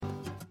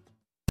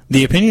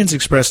The opinions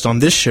expressed on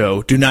this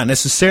show do not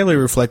necessarily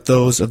reflect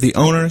those of the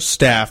owner,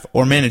 staff,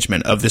 or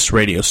management of this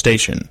radio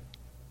station.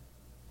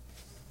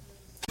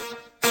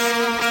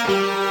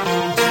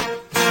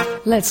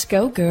 Let's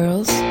go,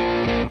 girls.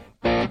 Come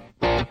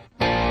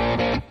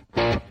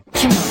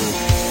on.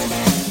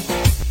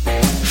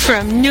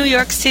 From New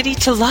York City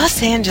to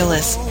Los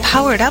Angeles,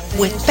 Powered Up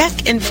with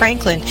Beck and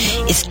Franklin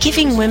is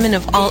giving women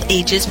of all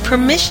ages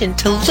permission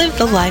to live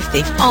the life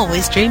they've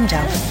always dreamed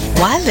of.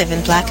 Why live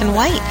in black and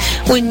white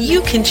when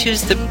you can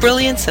choose the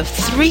brilliance of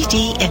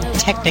 3D and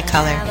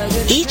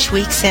Technicolor? Each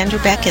week, Sandra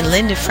Beck and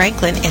Linda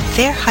Franklin and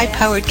their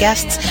high-powered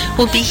guests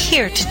will be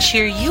here to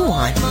cheer you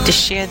on, to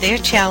share their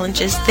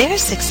challenges, their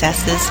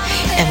successes,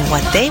 and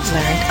what they've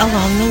learned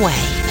along the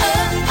way.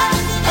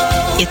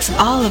 It's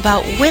all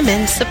about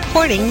women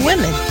supporting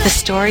women. The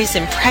stories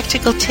and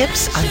practical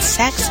tips on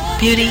sex,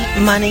 beauty,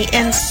 money,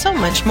 and so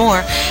much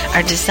more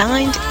are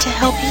designed to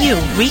help you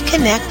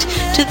reconnect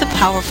to the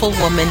powerful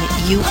woman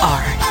you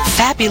are.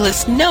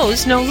 Fabulous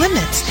knows no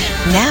limits.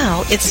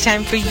 Now it's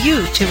time for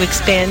you to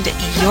expand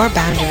your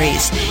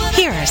boundaries.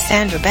 Here are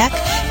Sandra Beck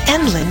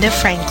and Linda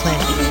Franklin.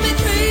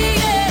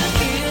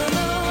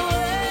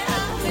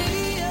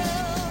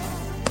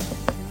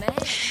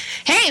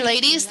 Hey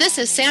ladies, this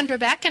is Sandra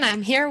Beck and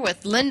I'm here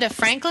with Linda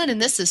Franklin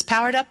and this is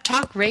Powered Up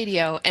Talk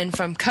Radio, and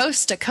from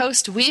coast to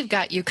coast we've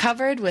got you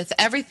covered with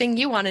everything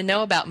you want to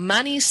know about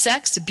money,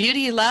 sex,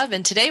 beauty, love,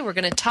 and today we're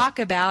going to talk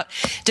about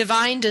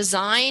divine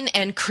design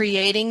and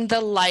creating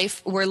the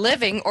life we're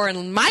living, or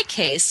in my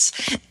case,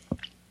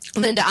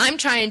 Linda, I'm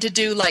trying to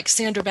do like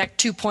Sandra Beck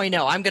 2.0.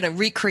 I'm going to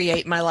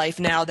recreate my life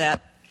now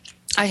that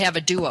I have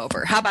a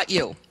do-over. How about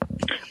you?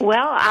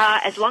 Well,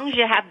 as long as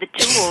you have the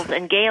tools,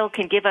 and Gail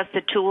can give us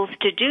the tools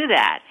to do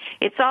that.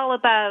 It's all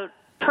about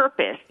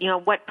purpose. You know,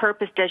 what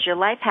purpose does your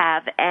life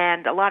have?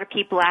 And a lot of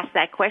people ask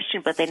that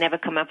question, but they never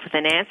come up with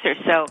an answer.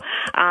 So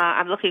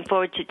I'm looking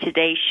forward to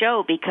today's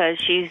show because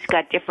she's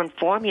got different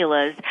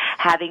formulas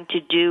having to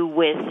do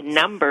with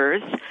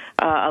numbers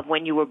of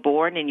when you were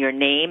born and your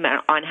name,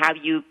 on how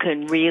you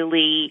can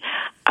really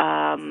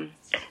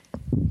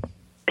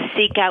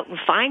seek out and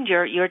find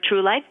your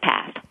true life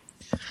path.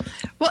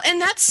 Well,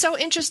 and that's so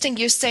interesting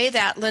you say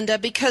that, Linda,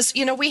 because,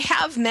 you know, we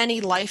have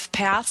many life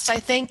paths, I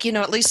think, you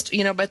know, at least,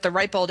 you know, at the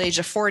ripe old age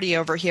of 40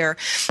 over here,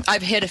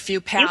 I've hit a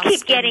few paths. You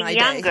keep getting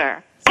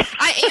younger.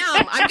 I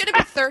am. I'm going to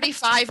be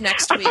 35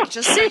 next week,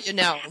 just so you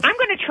know. I'm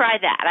going to try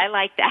that. I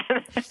like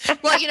that.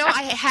 Well, you know,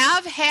 I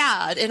have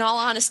had, in all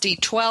honesty,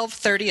 12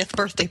 30th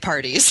birthday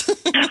parties.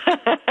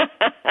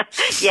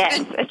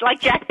 Yes, it's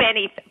like Jack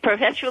Benny,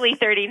 perpetually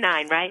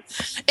 39, right?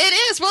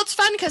 It is. Well, it's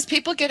fun because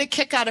people get a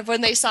kick out of when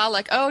they saw,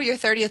 like, oh, your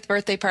 30th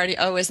birthday party.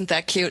 Oh, isn't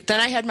that cute?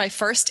 Then I had my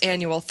first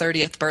annual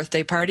 30th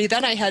birthday party.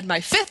 Then I had my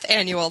 5th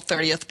annual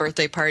 30th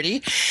birthday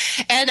party.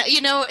 And,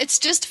 you know, it's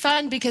just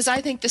fun because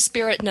I think the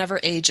spirit never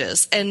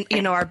ages. And,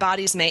 you know, our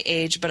bodies may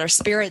age, but our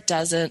spirit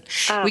doesn't.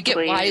 We get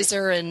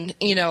wiser and,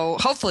 you know,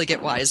 hopefully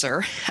get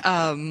wiser.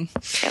 Well,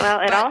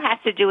 it all has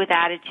to do with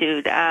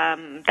attitude.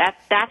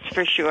 That's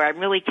for sure. I'm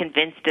really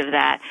convinced of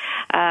that.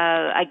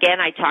 Again,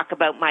 I talk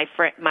about my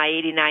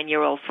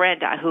 89-year-old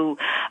friend who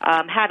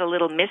had a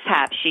little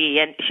mishap.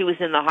 She was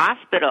in the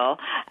hospital,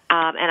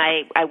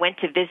 and I went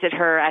to visit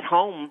her at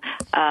home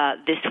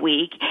this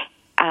week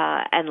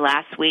and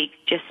last week,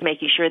 just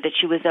making sure that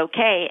she was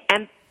okay.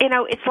 And you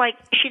know, it's like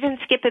she didn't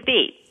skip a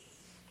beat.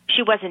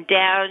 She wasn't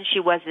down. She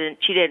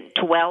didn't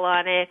dwell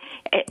on it.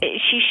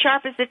 She's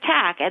sharp as a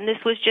tack, and this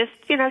was just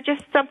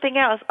something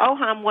else. Oh,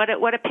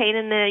 what a pain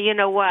in the, you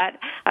know what.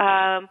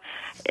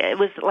 It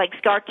was like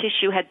scar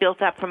tissue had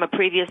built up from a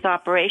previous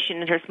operation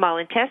in her small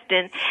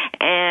intestine,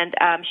 and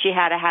she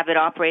had to have it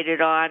operated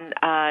on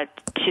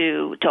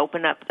to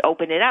open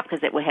it up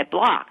because it had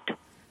blocked.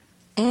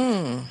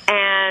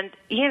 And,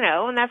 you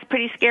know, and that's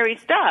pretty scary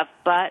stuff.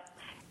 But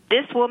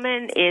this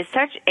woman is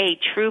such a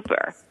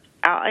trooper.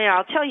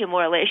 I'll tell you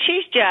more later.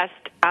 She's just,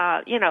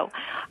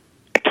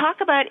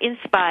 talk about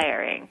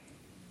inspiring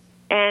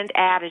and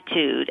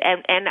attitude.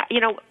 And you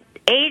know,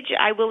 age,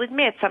 I will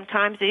admit,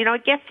 sometimes, you know,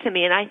 it gets to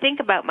me. And I think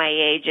about my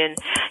age and,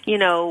 you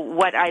know,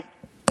 what I've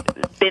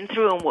been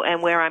through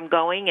and where I'm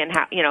going and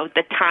how, you know,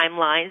 the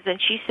timelines. And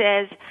she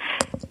says,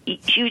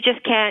 you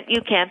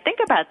can't think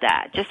about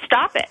that. Just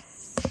stop it.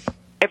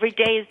 Every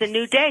day is a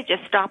new day.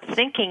 Just stop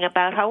thinking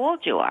about how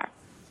old you are.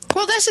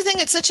 Well, that's the thing.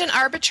 It's such an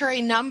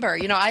arbitrary number.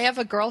 You know, I have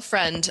a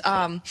girlfriend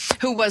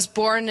who was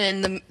born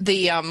in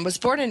was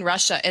born in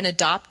Russia and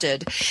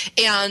adopted.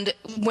 And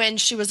when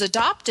she was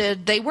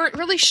adopted, they weren't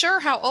really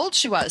sure how old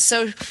she was.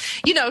 So,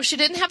 you know, she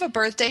didn't have a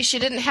birthday. She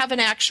didn't have an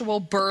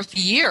actual birth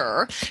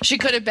year. She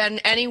could have been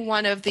any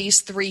one of these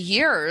 3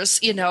 years,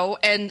 you know.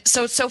 And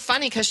so it's so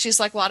funny because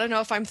she's like, well, I don't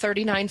know if I'm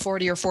 39,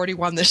 40, or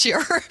 41 this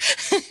year.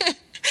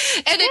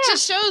 And it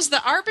just shows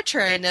the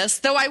arbitrariness,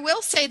 though I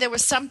will say there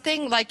was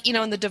something like,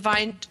 in the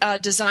Divine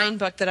Design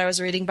book that I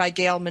was reading by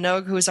Gail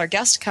Minogue, who is our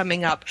guest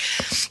coming up,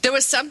 there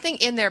was something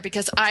in there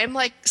because I'm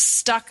like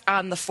stuck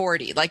on the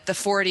 40, like the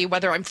 40,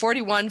 whether I'm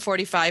 41,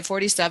 45,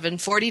 47,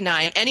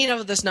 49, any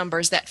of those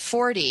numbers, that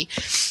 40.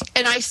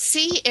 And I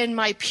see in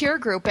my peer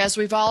group, as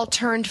we've all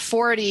turned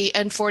 40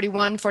 and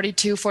 41,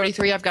 42,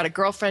 43, I've got a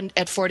girlfriend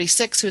at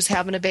 46 who's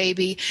having a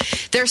baby.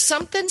 There's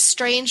something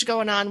strange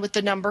going on with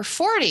the number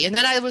 40. And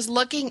then I was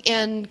looking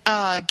in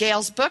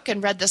Gail's book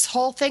and read this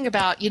whole thing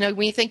about,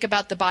 when you think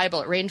about the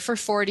Bible, it rained for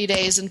 40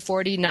 days and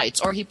 40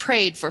 nights, or he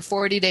prayed for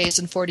 40 days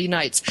and 40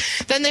 nights.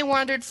 Then they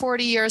wandered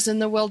 40 years in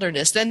the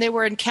wilderness. Then they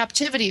were in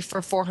captivity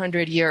for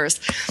 400 years.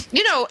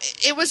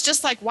 It was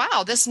just like,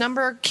 wow, this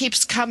number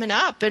keeps coming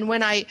up. And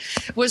when I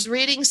was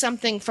reading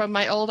something from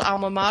my old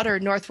alma mater,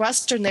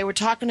 Northwestern, they were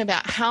talking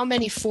about how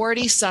many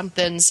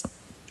 40-somethings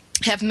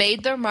have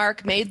made their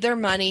mark, made their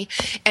money,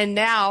 and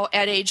now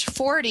at age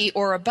 40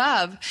 or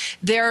above,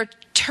 they're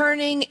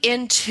turning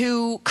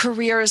into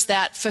careers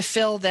that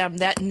fulfill them,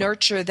 that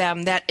nurture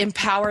them, that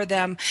empower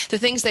them, the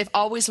things they've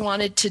always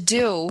wanted to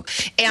do.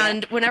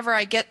 And whenever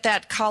I get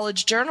that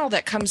college journal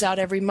that comes out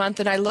every month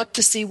and I look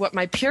to see what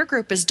my peer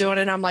group is doing,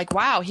 and I'm like,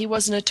 wow, he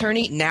was an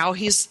attorney. Now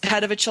he's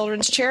head of a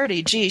children's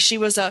charity. Gee, she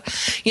was a,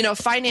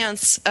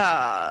 finance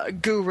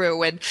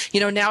guru. And,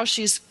 now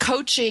she's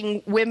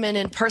coaching women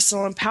in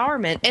personal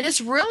empowerment. And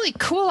it's really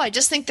cool. I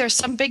just think there's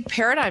some big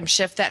paradigm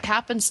shift that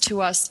happens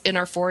to us in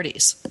our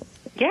 40s.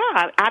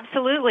 Yeah,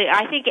 absolutely.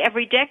 I think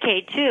every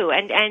decade, too.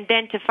 And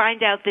then to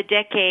find out the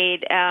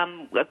decade,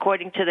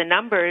 according to the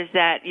numbers,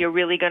 that you're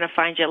really going to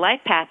find your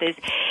life path is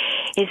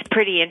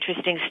pretty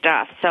interesting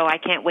stuff. So I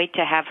can't wait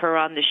to have her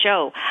on the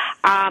show.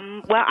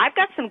 Well, I've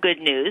got some good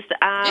news.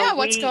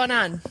 What's going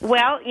on?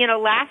 Well,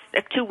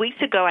 2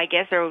 weeks ago, I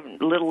guess, or a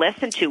little less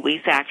than 2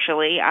 weeks,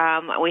 actually,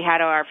 we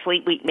had our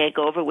Fleet Week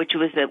makeover, which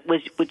was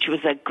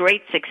a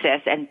great success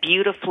and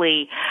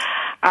beautifully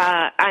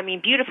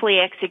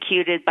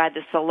executed by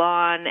the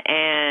salon.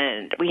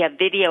 And we have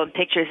video and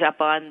pictures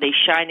up on the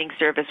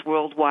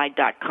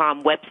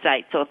ShiningServiceWorldwide.com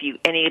website. So if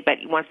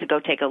anybody wants to go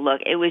take a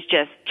look, it was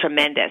just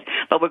tremendous.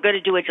 But we're going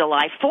to do a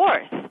July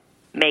 4th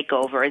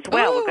makeover as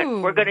well.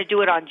 We're going to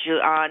do it on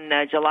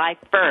July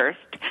 1st.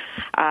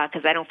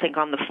 Because I don't think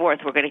on the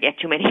 4th we're going to get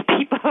too many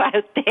people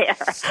out there.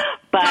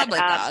 But probably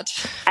not.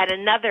 At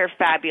another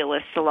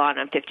fabulous salon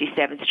on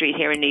 57th Street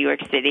here in New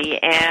York City.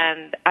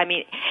 And,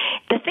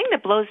 the thing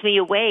that blows me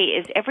away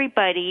is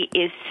everybody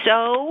is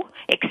so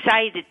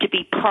excited to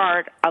be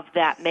part of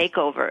that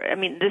makeover.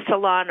 The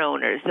salon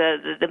owners,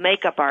 the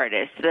makeup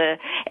artists,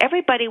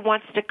 everybody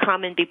wants to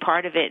come and be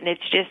part of it, and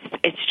it's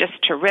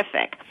just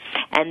terrific.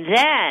 And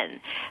then,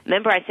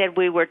 remember I said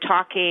we were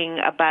talking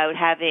about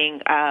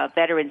having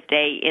Veterans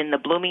Day in the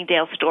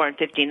Bloomingdale store on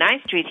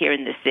 59th Street here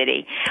in the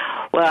city.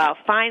 Well,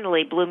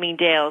 finally,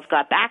 Bloomingdale's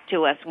got back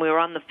to us, and we were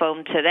on the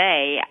phone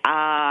today,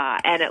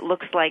 and it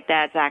looks like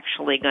that's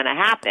actually going to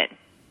happen.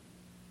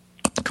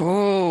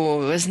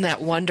 Oh, isn't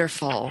that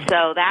wonderful?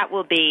 So that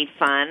will be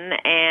fun,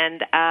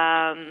 and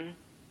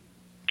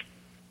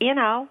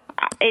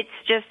it's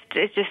just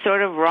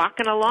sort of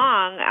rocking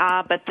along,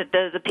 but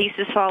the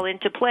pieces fall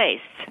into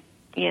place.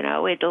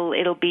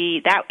 It'll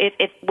be that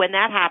if when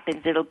that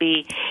happens, it'll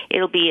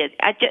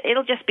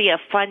just be a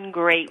fun,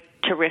 great,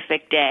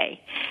 terrific day,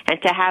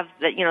 and to have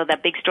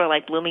that big store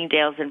like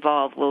Bloomingdale's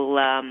involved will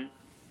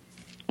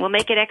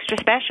make it extra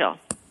special.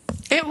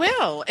 It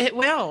will.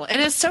 And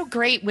it's so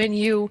great when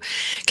you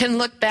can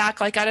look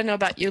back. Like, I don't know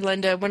about you,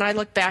 Linda. When I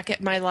look back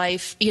at my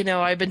life,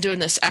 I've been doing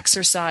this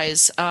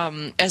exercise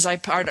as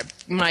part of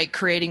my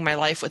creating my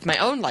life with my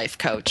own life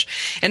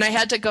coach. And I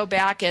had to go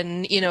back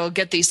and,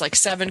 get these like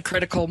 7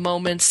 critical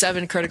moments,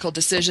 7 critical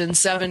decisions,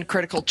 7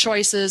 critical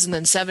choices, and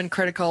then 7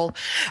 critical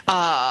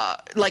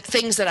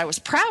things that I was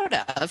proud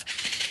of.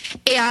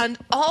 And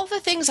all the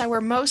things I were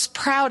most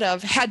proud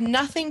of had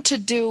nothing to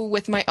do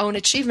with my own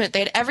achievement. They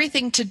had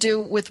everything to do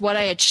with what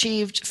I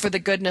achieved for the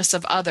goodness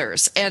of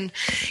others. And,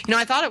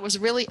 I thought it was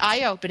really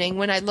eye-opening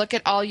when I look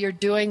at all you're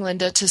doing,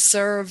 Linda, to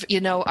serve,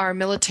 our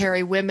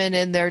military women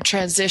in their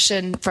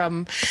transition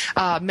from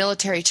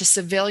military to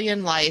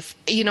civilian life.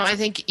 I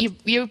think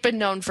you've been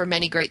known for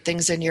many great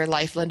things in your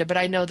life, Linda, but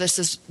I know this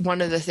is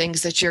one of the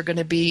things that you're going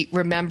to be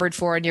remembered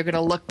for, and you're going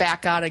to look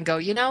back on and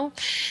go,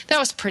 that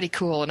was pretty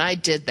cool, and I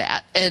did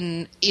that.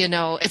 And,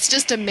 it's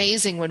just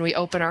amazing when we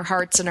open our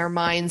hearts and our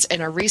minds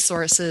and our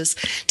resources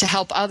to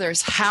help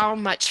others, how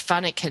much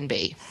fun it can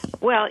be.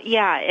 Well,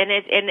 yeah,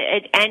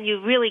 and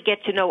you really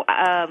get to know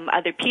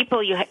other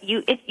people.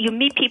 You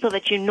meet people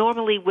that you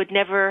normally would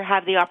never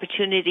have the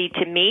opportunity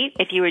to meet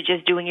if you were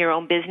just doing your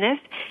own business,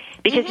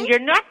 because you're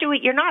not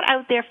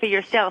out there for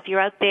yourself.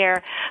 You're out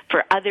there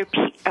for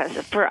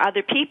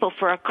other people,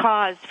 for a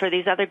cause, for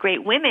these other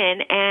great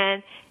women,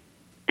 and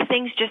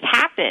things just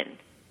happen.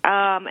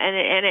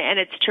 and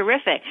it's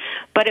terrific.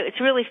 But it's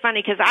really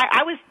funny because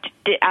I was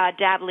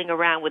dabbling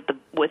around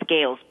with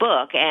Gail's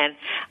book, and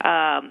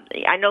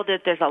I know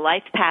that there's a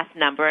Life Path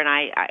number, and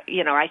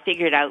I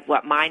figured out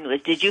what mine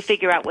was. Did you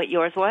figure out what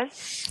yours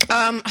was?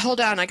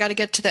 Hold on, I got to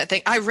get to that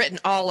thing. I've written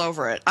all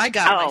over it. I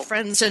got my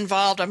friends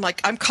involved.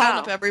 I'm calling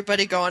up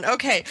everybody, going,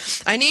 okay,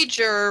 I need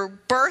your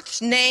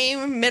birth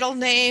name, middle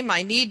name.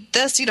 I need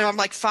this. I'm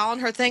like following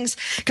her things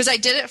because I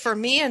did it for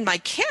me and my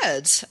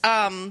kids.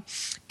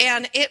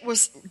 And it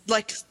was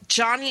like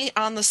Johnny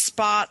on the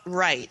spot,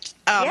 right?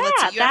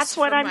 That's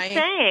what I'm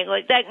saying.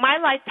 Like my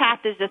Life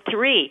Path is a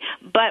 3,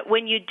 but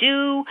when you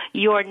do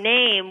your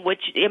name,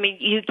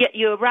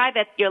 you arrive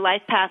at your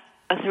Life Path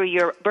through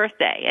your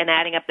birthday and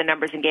adding up the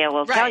numbers, and Gail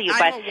will tell you.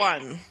 I'm a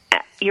 1.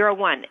 You're a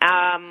 1.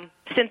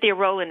 Cynthia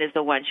Rowland is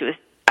the 1. She was,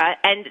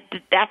 and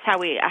that's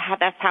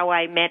how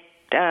I met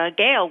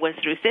Gail, was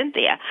through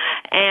Cynthia,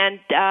 and.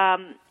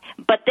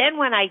 But then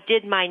when I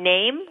did my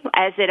name,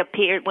 as it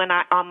appeared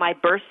on my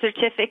birth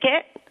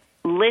certificate,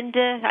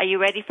 Linda, are you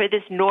ready for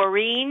this?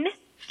 Noreen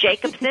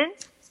Jacobson.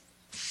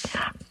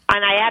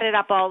 And I added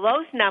up all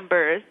those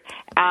numbers,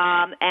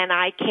 and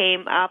I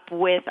came up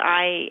with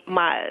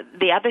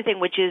the other thing,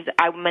 which is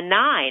I'm a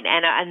 9,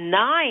 and a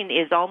 9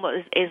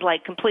 is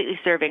like completely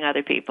serving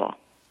other people.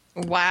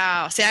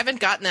 Wow. See, I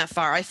haven't gotten that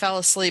far. I fell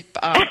asleep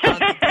on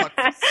the book.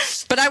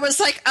 But I was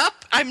up,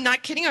 I'm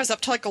not kidding, I was up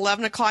till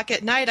 11 o'clock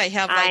at night. I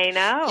have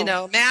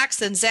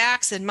Max and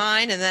Zach's and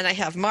mine, and then I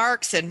have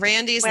Mark's and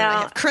Randy's, and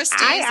I have Christy's.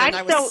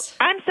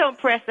 I'm so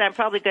impressed that I'm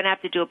probably going to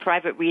have to do a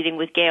private reading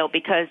with Gail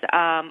because,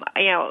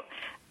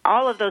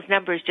 all of those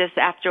numbers, just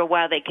after a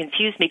while, they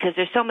confuse me because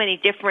there's so many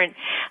different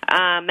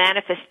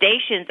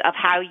manifestations of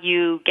how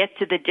you get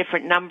to the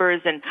different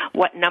numbers and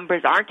what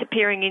numbers aren't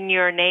appearing in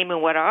your name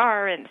and what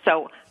are. And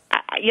so,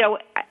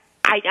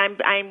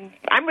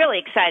 I'm really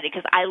excited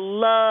because I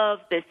love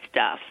this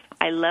stuff.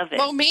 I love it.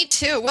 Well, me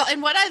too. Well,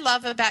 and what I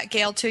love about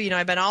Gail too,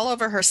 I've been all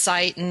over her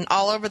site and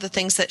all over the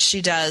things that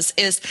she does,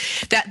 is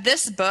that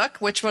this book,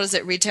 which was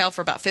it retail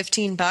for about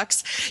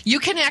 $15, you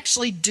can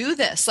actually do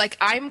this. Like,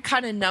 I'm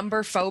kind of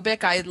number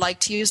phobic. I like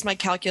to use my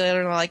calculator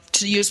and I like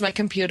to use my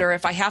computer.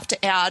 If I have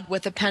to add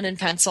with a pen and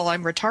pencil,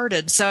 I'm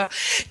retarded. So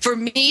for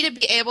me to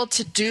be able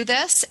to do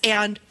this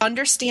and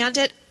understand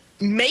it,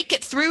 make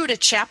it through to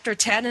chapter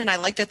 10, and I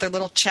like that they're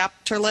little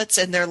chapterlets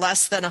and they're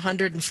less than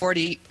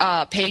 140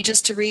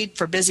 pages to read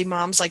for busy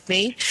moms like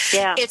me.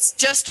 Yeah. It's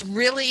just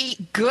really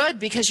good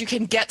because you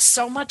can get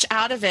so much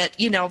out of it.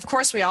 Of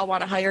course we all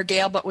want to hire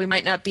Gail, but we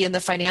might not be in the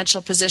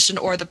financial position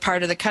or the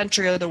part of the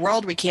country or the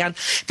world we can.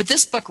 But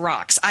this book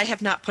rocks. I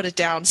have not put it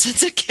down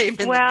since it came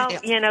in the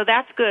mail.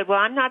 That's good. Well,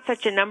 I'm not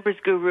such a numbers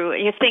guru.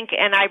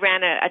 And I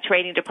ran a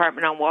trading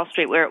department on Wall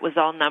Street where it was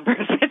all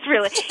numbers.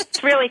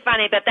 It's really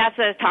funny, but that's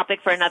a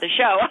topic for another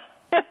show.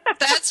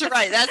 That's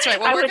right.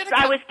 Well,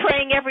 I was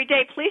praying every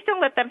day, please don't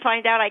let them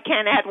find out I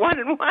can't add 1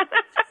 and 1.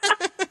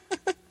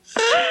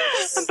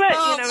 But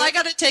I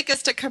got to take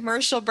us to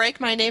commercial break.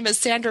 My name is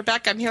Sandra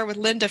Beck. I'm here with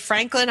Linda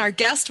Franklin. Our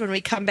guest, when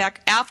we come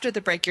back after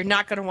the break, you're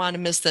not going to want to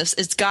miss this.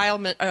 It's Gail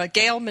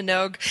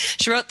Minogue.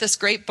 She wrote this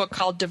great book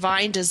called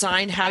Divine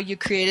Design: How You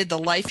Created the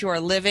Life You Are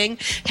Living.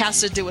 It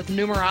has to do with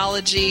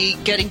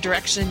numerology, getting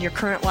direction in your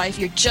current life.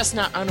 You're just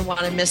not going to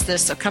want to miss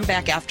this. So come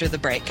back after the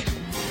break.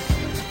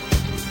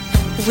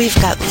 We've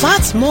got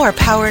lots more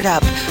Powered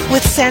Up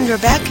with Sandra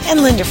Beck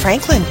and Linda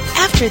Franklin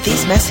after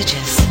these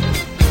messages.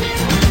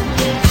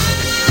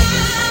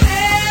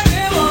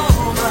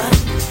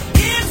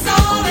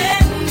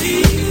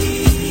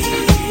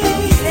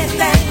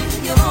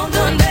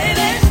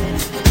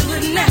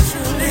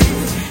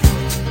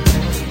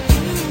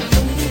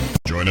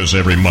 Join us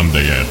every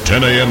Monday at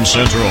 10 a.m.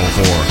 Central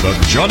for the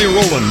Johnny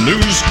Rowland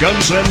News,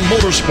 Guns, and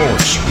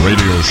Motorsports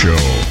radio show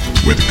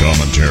with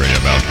commentary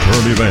about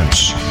current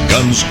events,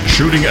 guns,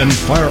 shooting, and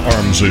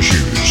firearms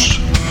issues,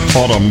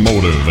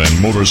 automotive and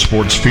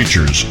motorsports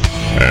features,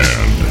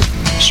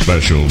 and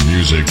special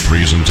music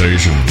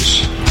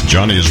presentations.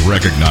 Johnny is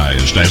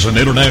recognized as an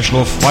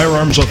international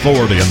firearms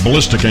authority and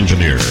ballistic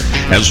engineer,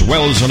 as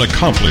well as an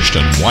accomplished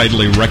and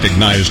widely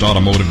recognized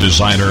automotive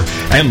designer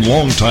and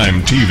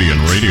longtime TV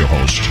and radio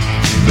host.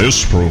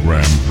 This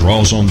program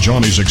draws on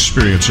Johnny's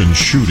experience in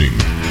shooting,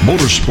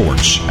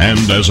 motorsports,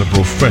 and as a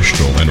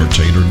professional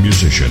entertainer and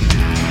musician.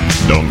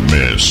 Don't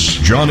miss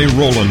Johnny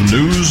Rowland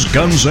News,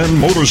 Guns, and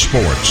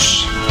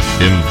Motorsports.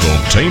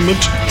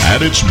 Infotainment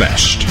at its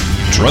best.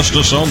 Trust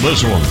us on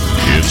this one.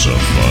 It's a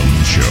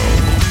fun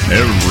show.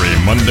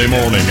 Every Monday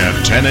morning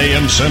at 10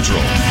 a.m. Central,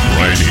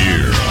 right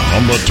here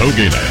on the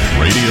TogiNet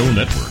Radio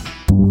Network.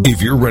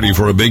 If you're ready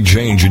for a big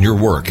change in your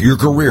work, your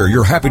career,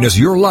 your happiness,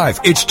 your life,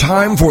 it's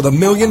time for the $1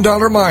 Million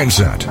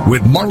Mindset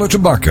with Marla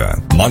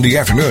Tabaka. Monday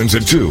afternoons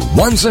at 2,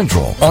 1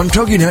 Central on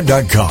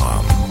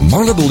TogiNet.com.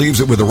 Marla believes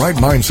that with the right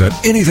mindset,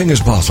 anything is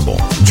possible.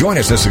 Join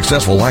us as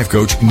successful life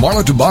coach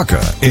Marla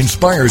Tabaka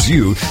inspires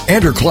you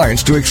and her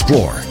clients to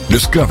explore,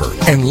 discover,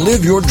 and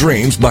live your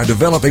dreams by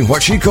developing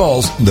what she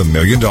calls the $1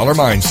 Million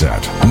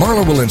Mindset.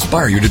 Marla will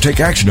inspire you to take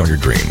action on your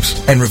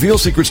dreams and reveal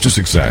secrets to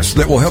success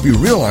that will help you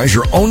realize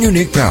your own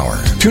unique power.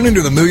 Tune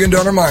into the $1 Million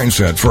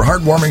Mindset for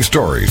heartwarming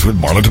stories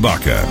with Marla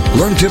Tabaka.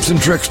 Learn tips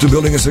and tricks to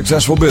building a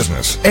successful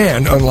business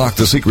and unlock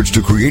the secrets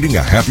to creating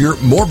a happier,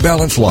 more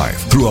balanced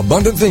life through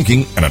abundant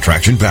thinking and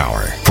attraction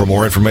power. For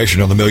more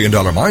information on the $1 Million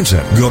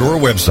Mindset, go to our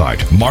website,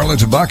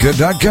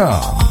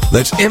 marlatabaka.com.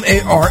 That's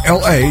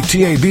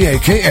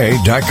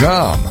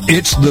MarlaTabaka.com.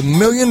 It's the $1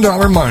 Million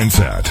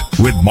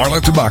Mindset with Marla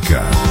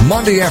Tabaka.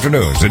 Monday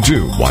afternoons at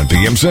 2, 1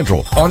 p.m. Central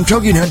on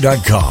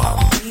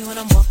TogiNet.com.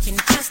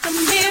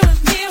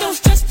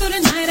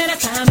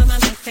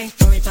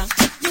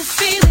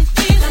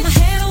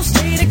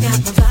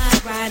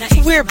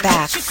 We're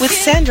back with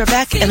Sandra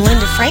Beck and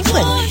Linda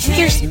Franklin.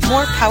 Here's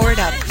more Powered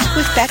Up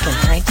with Beck and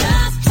Franklin.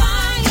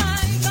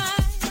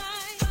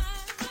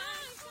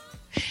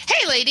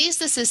 Hey ladies,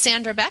 this is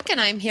Sandra Beck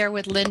and I'm here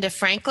with Linda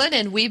Franklin,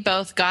 and we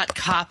both got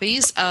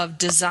copies of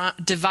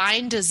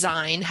Divine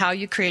Design, How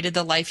You Created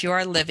the Life You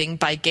Are Living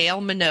by Gail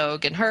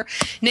Minogue, and her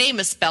name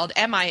is spelled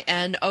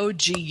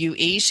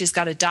Minogue. She's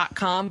got a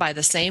 .com by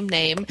the same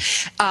name.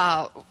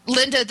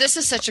 Linda, this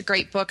is such a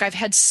great book. I've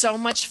had so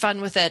much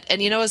fun with it.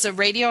 And, as a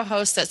radio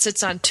host that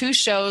sits on 2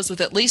 shows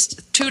with at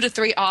least 2 to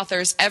 3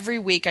 authors every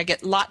week, I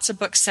get lots of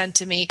books sent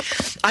to me.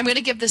 I'm going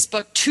to give this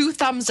book 2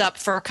 thumbs up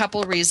for a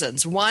couple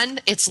reasons. One,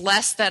 it's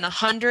less than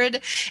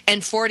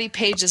 140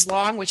 pages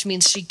long, which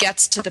means she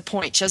gets to the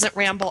point. She doesn't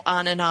ramble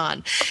on and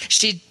on.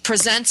 She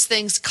presents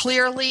things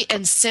clearly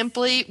and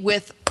simply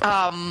with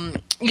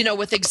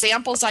with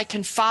examples I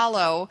can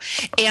follow,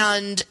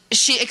 and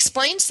she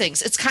explains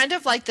things. It's kind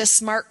of like the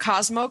Smart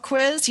Cosmo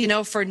quiz,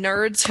 for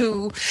nerds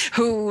who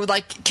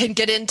can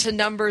get into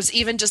numbers,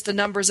 even just the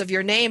numbers of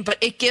your name, but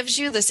it gives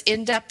you this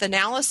in-depth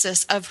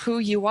analysis of who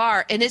you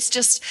are, and it's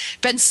just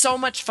been so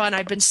much fun.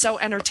 I've been so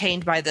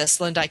entertained by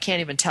this, Linda, I can't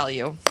even tell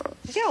you.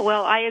 Yeah,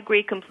 well, I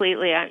agree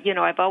completely.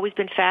 I've always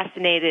been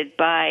fascinated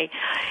by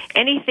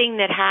anything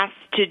that has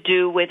to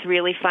do with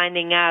really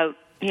finding out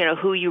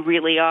who you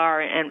really are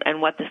and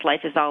what this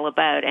life is all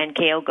about. And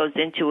Gail goes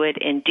into it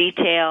in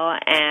detail,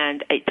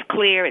 and it's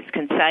clear, it's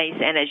concise,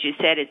 and as you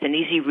said, it's an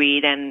easy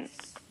read, and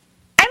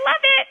I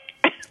love it.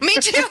 Me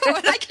too,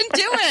 and I can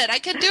do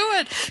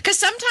it. Because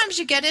sometimes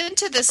you get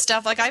into this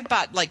stuff, like I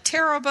bought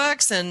tarot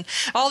books and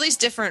all these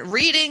different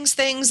readings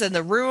things and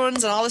the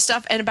runes and all this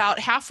stuff, and about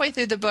halfway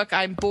through the book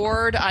I'm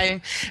bored,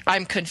 I'm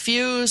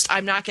confused,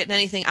 I'm not getting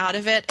anything out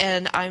of it,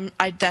 and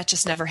that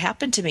just never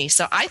happened to me.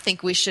 So I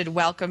think we should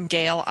welcome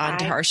Gail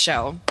onto our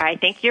show. I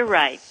think you're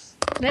right.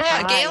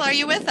 Yeah, Gail, are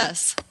you with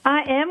us?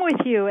 I am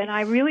with you, and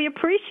I really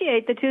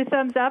appreciate the 2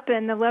 thumbs up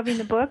and the loving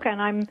the book,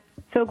 and I'm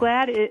so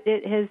glad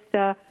it has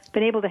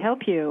been able to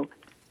help you.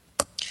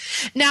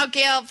 Now,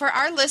 Gail, for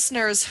our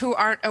listeners who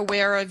aren't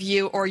aware of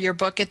you or your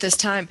book at this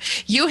time,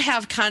 you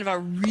have kind of a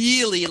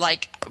really,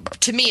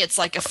 to me, it's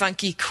like a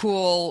funky,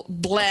 cool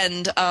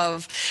blend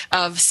of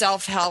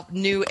self-help,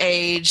 new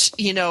age,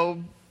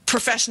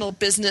 professional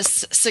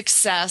business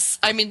success.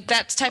 I mean,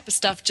 that type of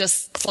stuff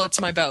just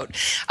floats my boat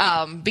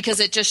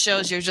because it just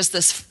shows you're just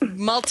this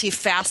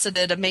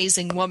multifaceted,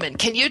 amazing woman.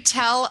 Can you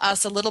tell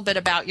us a little bit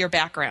about your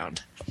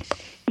background?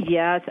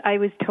 Yes, I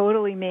was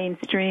totally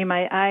mainstream.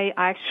 I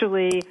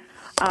actually,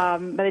 by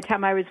the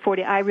time I was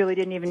 40, I really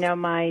didn't even know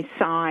my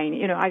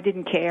sign. I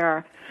didn't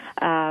care.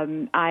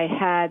 I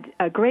had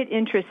a great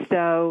interest,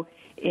 though,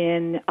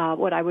 in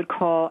what I would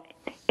call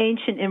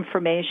ancient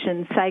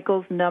information,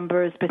 cycles,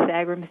 numbers,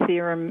 Pythagorean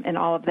theorem, and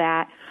all of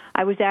that.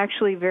 I was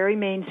actually very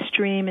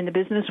mainstream in the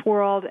business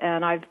world,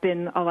 and I've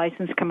been a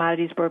licensed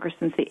commodities broker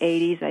since the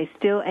 80s. I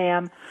still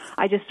am.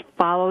 I just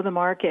follow the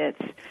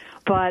markets.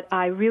 But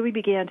I really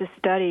began to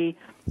study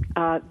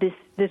this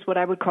what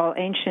I would call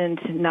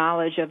ancient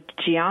knowledge of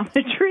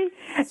geometry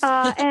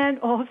and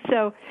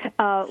also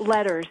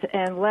letters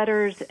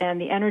and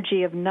the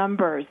energy of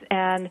numbers.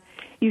 And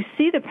you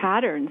see the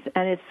patterns,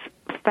 and it's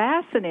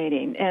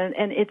fascinating,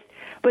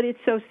 but it's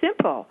so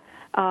simple.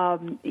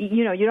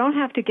 You don't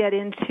have to get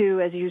into,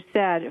 as you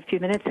said a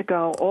few minutes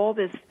ago, all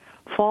this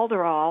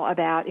falderall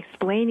about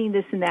explaining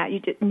this and that.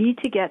 You need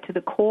to get to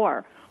the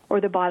core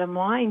or the bottom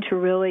line to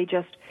really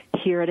just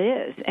here it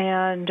is.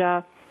 And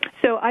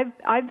so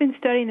I've been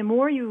studying. The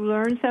more you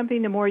learn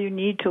something, the more you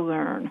need to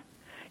learn.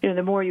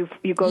 The more you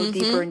go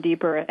deeper and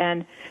deeper,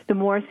 and the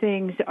more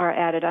things are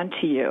added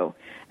onto you.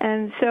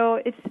 And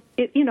so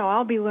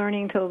I'll be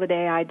learning till the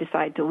day I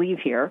decide to leave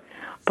here.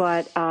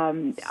 But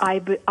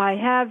I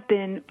have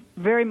been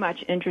very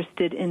much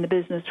interested in the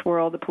business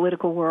world, the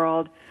political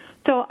world.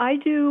 So I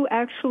do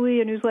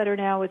actually a newsletter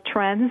now with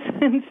trends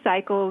and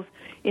cycles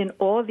in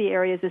all of the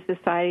areas of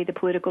society: the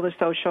political, the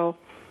social,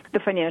 the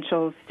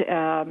financials,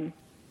 the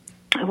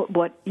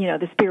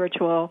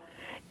spiritual.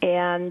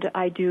 And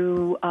I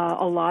do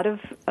a lot of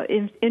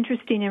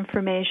interesting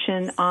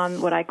information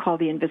on what I call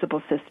the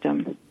invisible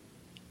system.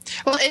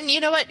 Well, and you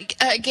know what,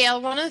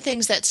 Gail, one of the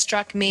things that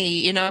struck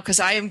me, because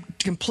I am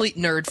complete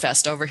nerd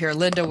fest over here.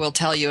 Linda will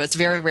tell you it's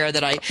very rare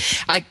that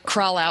I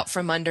crawl out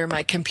from under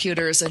my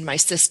computers and my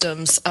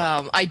systems.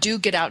 I do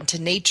get out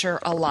into nature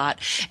a lot.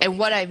 And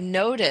what I've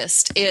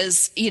noticed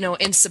is,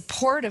 in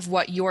support of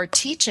what you're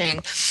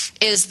teaching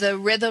is the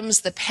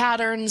rhythms, the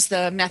patterns,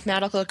 the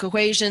mathematical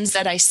equations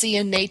that I see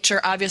in nature.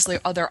 Obviously,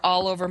 they're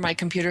all over my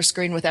computer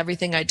screen with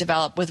everything I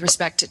develop with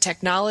respect to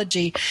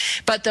technology.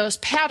 But those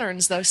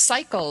patterns, those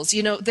cycles,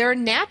 they're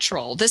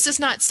natural. This is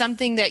not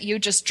something that you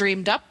just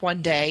dreamed up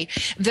one day.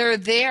 They're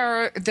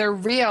there, they're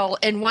real.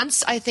 And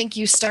once I think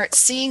you start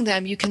seeing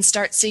them, you can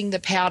start seeing the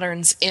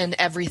patterns in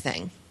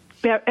everything.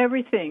 Yeah,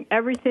 everything.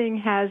 Everything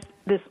has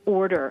this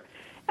order.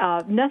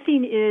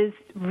 Nothing is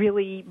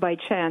really by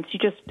chance. You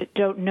just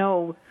don't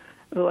know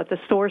what the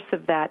source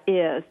of that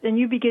is. And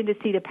you begin to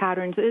see the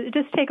patterns.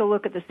 Just take a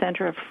look at the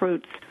center of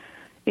fruits,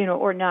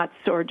 or nuts,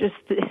 or just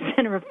the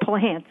center of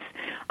plants.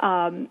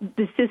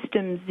 The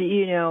systems,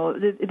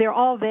 they're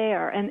all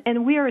there.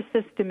 And we're a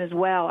system as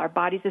well. Our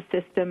body's a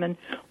system, and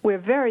we're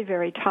very,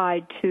 very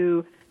tied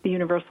to the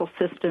universal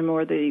system,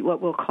 or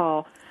what we'll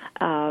call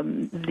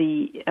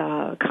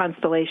the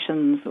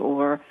constellations,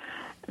 or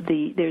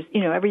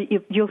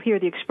you'll hear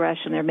the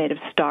expression they're made of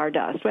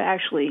stardust. Well,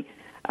 actually,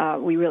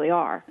 we really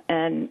are.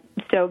 And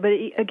so, but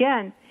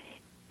again,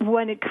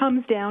 when it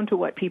comes down to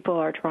what people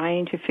are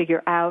trying to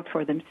figure out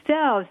for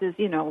themselves is,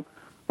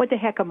 what the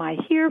heck am I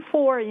here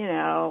for?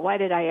 Why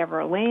did I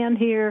ever land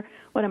here?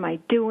 What am I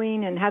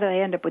doing? And how did I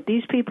end up with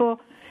these people?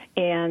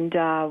 And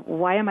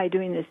why am I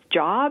doing this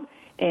job?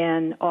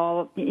 And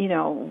all,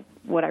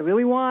 what I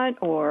really want,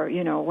 or,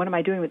 what am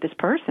I doing with this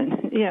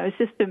person?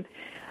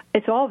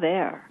 It's all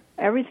there.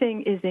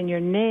 Everything is in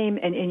your name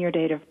and in your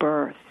date of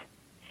birth.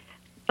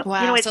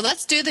 Wow. So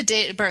let's do the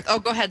date of birth. Oh,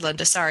 go ahead,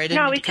 Linda. Sorry, I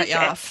didn't mean to cut you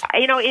off.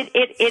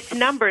 It's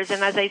numbers,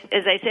 and as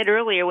I said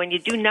earlier, when you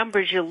do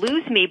numbers, you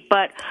lose me.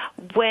 But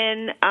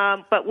when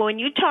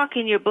you talk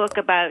in your book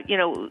about,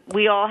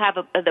 we all have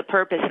the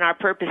purpose, and our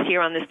purpose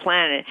here on this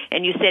planet,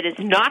 and you said it's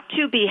not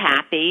to be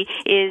happy,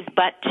 is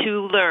but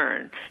to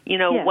learn.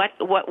 Yes.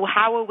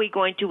 How are we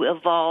going to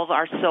evolve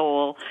our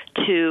soul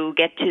to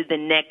get to the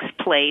next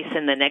place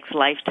and the next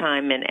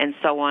lifetime, and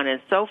so on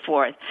and so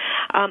forth.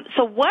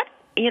 So what?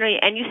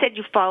 And you said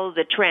you follow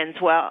the trends.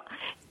 Well,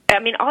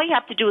 all you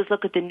have to do is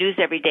look at the news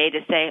every day to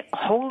say,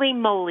 holy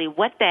moly,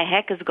 what the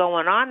heck is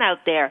going on out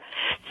there?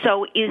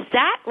 So is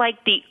that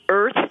like the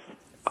Earth,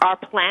 our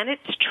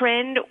planet's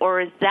trend, or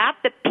is that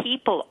the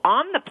people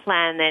on the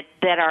planet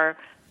that are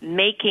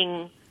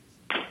making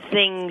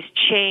things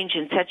change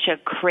in such a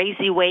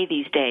crazy way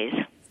these days?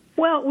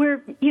 Well, we're,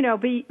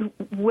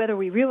 whether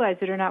we realize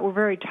it or not, we're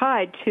very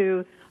tied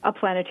to a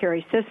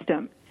planetary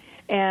system.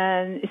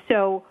 And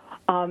so...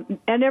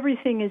 and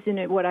everything is in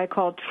what I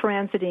call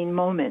transiting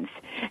moments.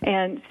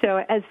 And so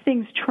as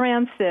things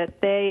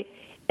transit, they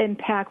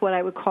impact what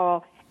I would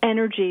call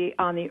energy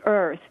on the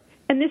Earth.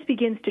 And this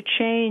begins to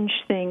change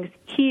things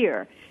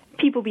here.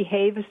 People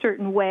behave a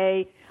certain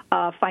way.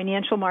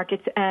 Financial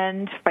markets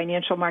end.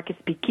 Financial markets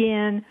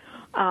begin.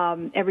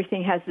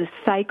 Everything has the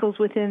cycles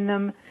within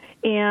them.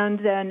 And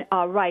then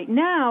right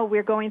now,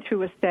 we're going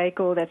through a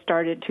cycle that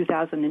started in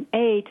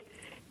 2008,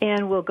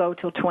 and will go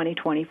till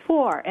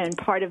 2024. And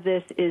part of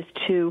this is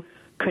to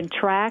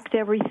contract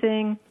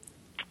everything,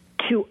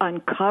 to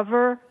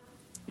uncover,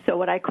 so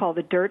what I call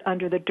the dirt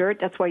under the dirt.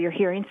 That's why you're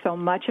hearing so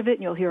much of it,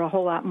 and you'll hear a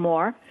whole lot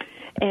more.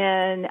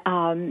 And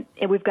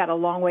we've got a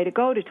long way to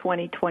go to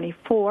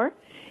 2024.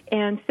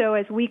 And so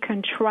as we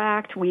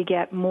contract, we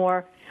get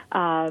more,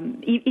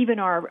 even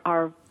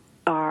our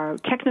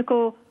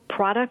technical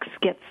products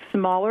get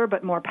smaller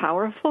but more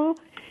powerful.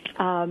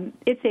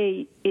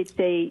 It's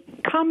a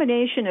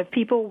combination of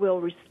people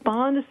will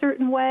respond a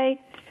certain way,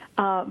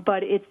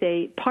 but it's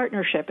a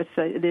partnership.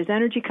 There's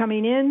energy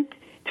coming in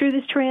through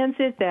this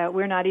transit that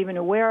we're not even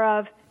aware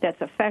of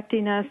that's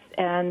affecting us,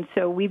 and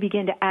so we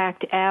begin to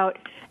act out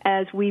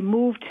as we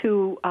move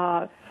to.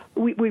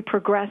 We're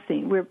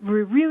progressing. We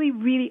really,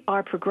 really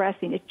are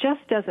progressing. It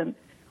just doesn't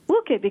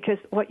look it because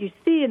what you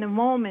see in the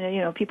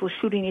moment, people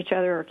shooting each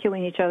other or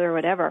killing each other or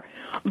whatever,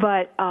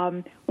 but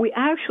we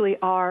actually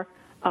are.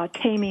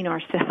 Taming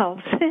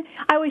ourselves.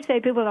 I always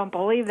say people don't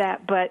believe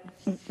that, but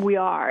we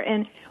are.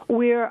 And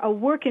we're a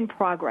work in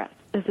progress.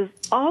 This is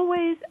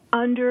always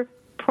under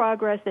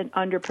progress and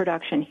under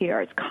production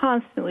here. It's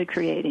constantly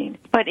creating.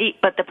 But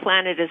the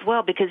planet as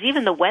well, because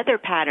even the weather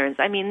patterns,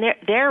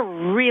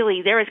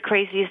 they're as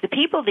crazy as the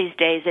people these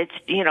days. It's,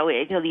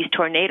 these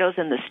tornadoes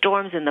and the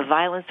storms and the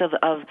violence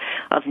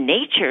of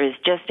nature is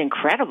just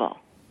incredible.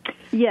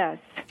 Yes.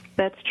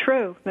 That's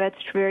true. That's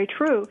very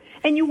true.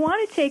 And you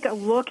want to take a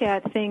look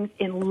at things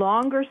in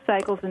longer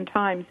cycles and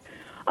times.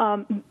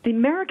 The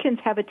Americans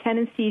have a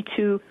tendency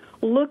to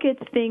look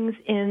at things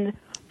in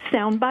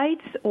sound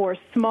bites or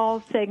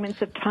small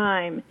segments of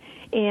time.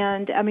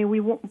 And,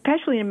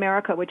 especially in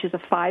America, which is a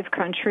 5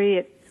 country,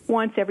 it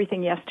wants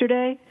everything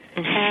yesterday.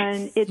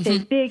 And it's a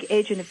big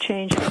agent of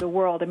change for the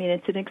world.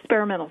 It's an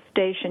experimental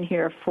station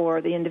here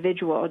for the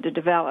individual to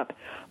develop.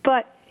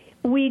 But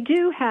we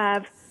do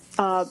have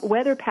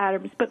weather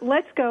patterns, but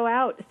let's go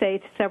out,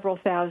 say, several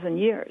thousand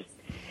years,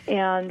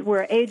 and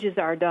where ages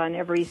are done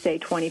every, say,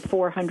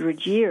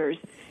 2,400 years,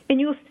 and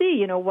you'll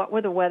see, what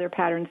were the weather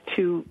patterns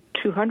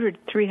 200,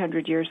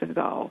 300 years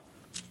ago?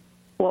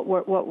 What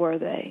were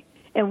they?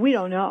 And we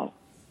don't know.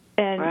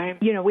 And,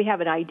 right. We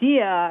have an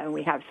idea, and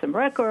we have some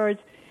records,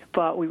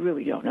 but we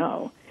really don't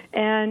know.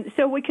 And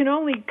so we can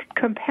only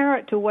compare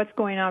it to what's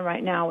going on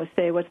right now with,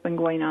 say, what's been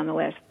going on the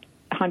last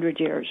 100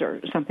 years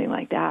or something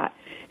like that.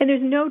 And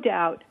there's no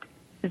doubt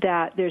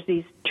that there's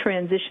these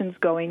transitions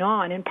going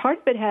on, and part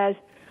of it has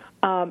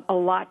a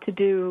lot to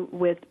do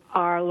with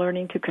our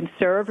learning to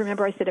conserve.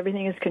 Remember, I said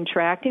everything is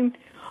contracting.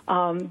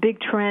 Big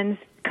trends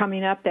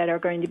coming up that are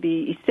going to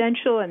be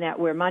essential and that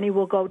where money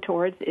will go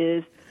towards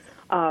is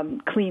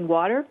clean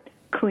water,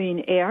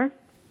 clean air,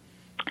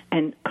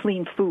 and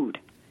clean food.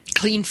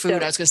 Clean food. So,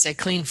 I was going to say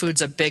clean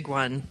food's a big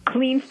one.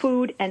 Clean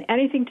food and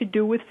anything to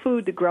do with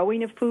food, the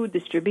growing of food,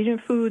 distributing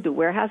of food, the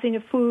warehousing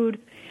of food,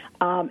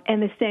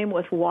 and the same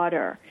with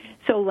water.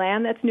 So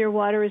land that's near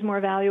water is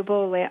more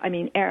valuable.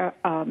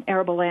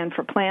 Arable land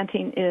for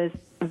planting is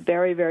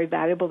very, very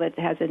valuable that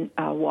has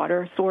a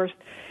water source.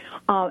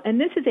 And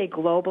this is a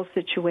global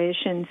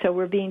situation, so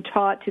we're being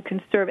taught to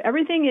conserve.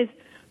 Everything is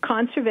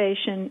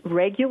conservation,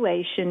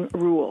 regulation,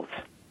 rules.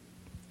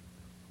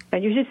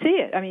 And you just see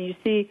it. You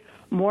see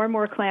more and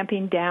more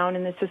clamping down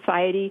in the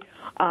society.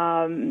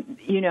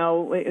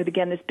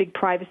 Again, this big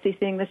privacy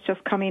thing that's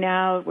just coming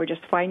out. We're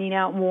just finding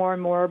out more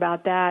and more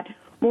about that.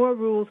 More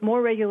rules,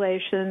 more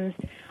regulations,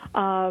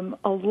 a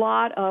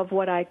lot of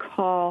what I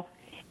call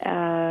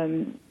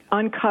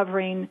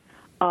uncovering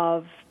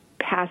of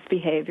past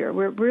behavior.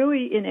 We're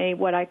really in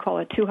what I call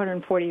a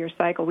 240-year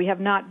cycle. We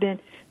have not been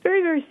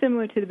very, very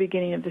similar to the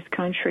beginning of this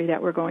country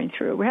that we're going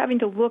through. We're having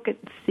to look at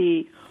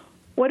see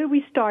what did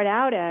we start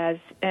out as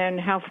and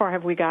how far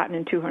have we gotten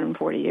in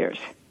 240 years.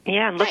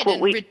 Yeah, and look what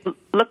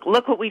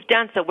we've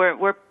done. So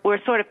we're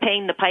sort of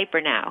paying the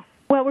piper now.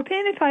 Well, we're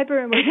paying the piper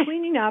and we're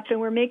cleaning up and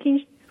we're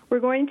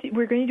going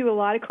to do a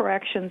lot of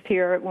corrections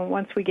here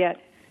once we get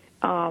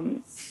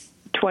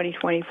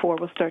 2024.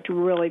 We'll start to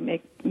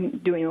really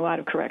doing a lot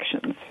of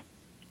corrections.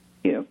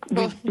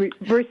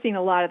 Reversing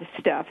a lot of the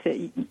stuff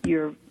that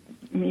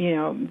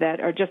that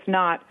are just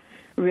not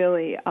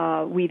really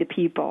we the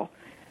people.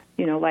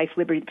 Life,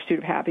 liberty, the pursuit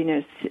of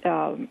happiness.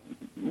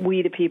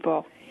 We the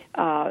people,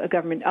 a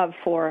government of,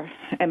 for,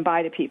 and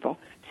by the people.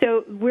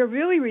 So we're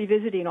really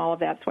revisiting all of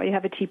that. That's why you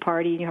have a Tea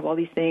Party and you have all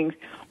these things.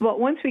 But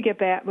once we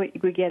get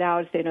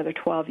out, say another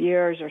 12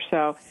 years or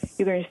so,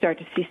 you're going to start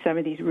to see some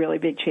of these really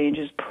big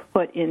changes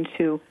put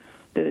into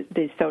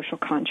the social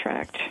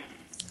contract.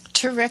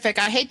 Terrific.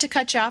 I hate to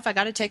cut you off. I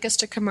got to take us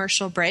to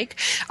commercial break.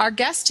 Our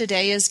guest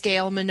today is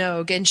Gail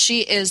Minogue, and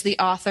she is the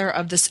author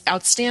of this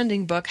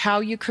outstanding book, How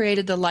You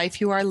Created the Life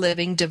You Are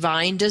Living,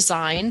 Divine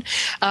Design.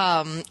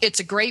 It's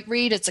a great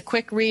read. It's a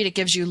quick read. It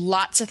gives you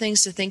lots of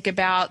things to think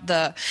about.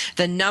 The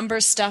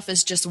numbers stuff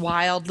is just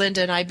wild.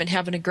 Linda and I have been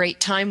having a great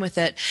time with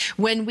it.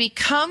 When we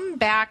come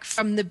back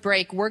from the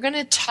break, we're going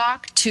to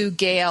talk to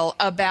Gail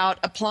about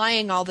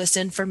applying all this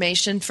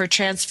information for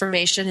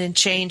transformation and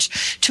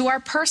change to our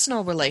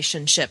personal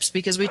relationships,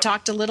 because we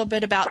talked a little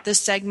bit about this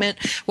segment,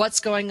 what's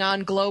going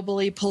on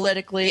globally,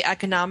 politically,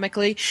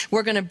 economically.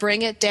 We're going to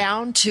bring it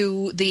down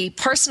to the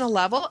personal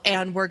level,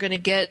 and we're going to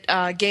get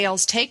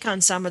Gail's take on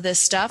some of this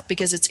stuff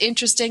because it's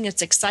interesting,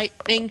 it's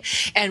exciting,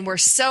 and we're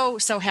so,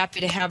 so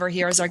happy to have her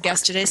here as our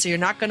guest today, so you're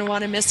not going to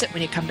want to miss it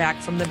when you come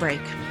back from the break.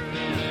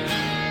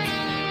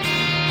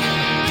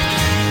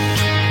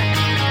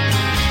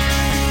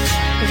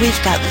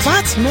 We've got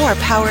lots more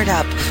Powered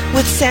Up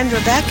with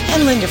Sandra Beck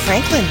and Linda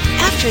Franklin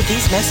after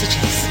these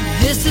messages.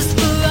 This is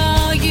for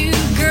all you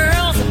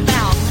girls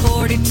about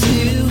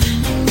 42.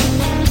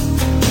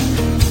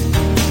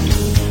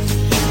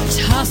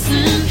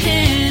 Tossing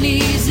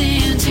pennies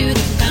into the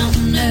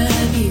fountain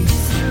of youth.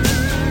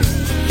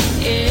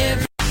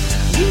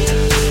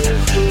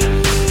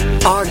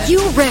 Are you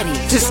ready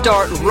to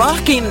start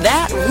rocking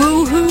that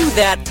woo-hoo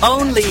that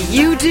only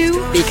you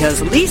do?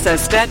 Because Lisa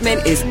Steadman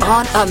is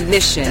on a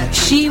mission.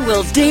 She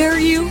will dare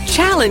you,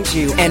 challenge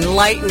you,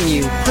 enlighten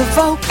you,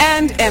 provoke,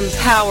 and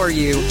empower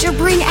you to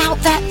bring out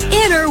that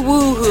inner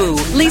woo-hoo.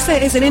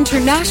 Lisa is an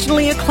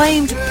internationally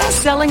acclaimed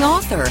best-selling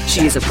author.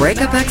 She is a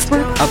breakup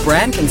expert, a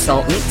brand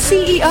consultant,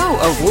 CEO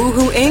of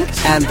Woohoo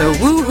Inc. and the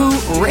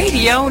Woohoo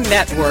Radio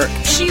Network.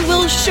 She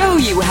will show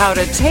you how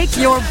to take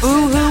your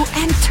boo-hoo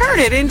and turn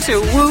it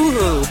into woo-hoo.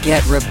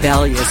 Get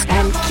rebellious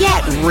and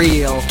get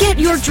real. Get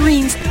your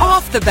dreams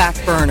off the back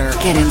burner.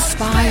 Get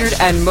inspired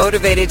and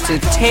motivated to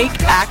take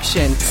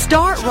action.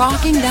 Start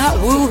rocking that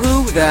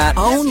woohoo that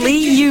only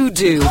you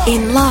do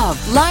in love,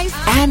 life,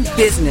 and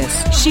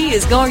business. She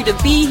is going to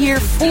be here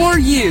for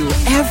you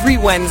every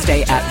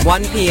Wednesday at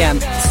 1 p.m.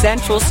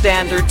 Central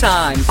Standard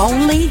Time.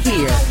 Only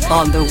here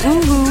on the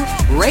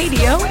Woohoo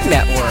Radio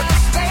Network.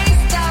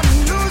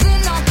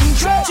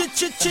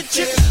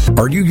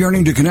 Are you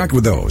yearning to connect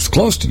with those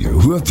close to you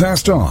who have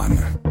passed on?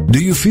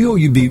 Do you feel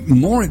you'd be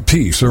more at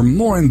peace or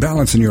more in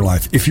balance in your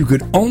life if you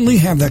could only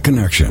have that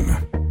connection?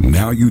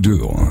 Now you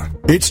do.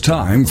 It's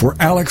time for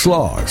Alex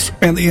Laws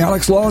and the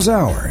Alex Laws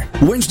Hour.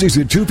 Wednesdays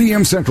at 2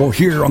 p.m. Central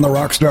here on the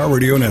Rockstar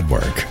Radio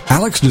Network.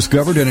 Alex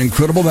discovered an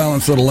incredible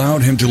balance that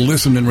allowed him to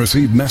listen and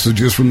receive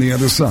messages from the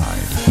other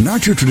side.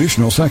 Not your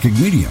traditional psychic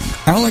medium,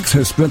 Alex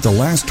has spent the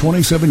last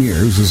 27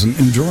 years as an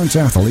endurance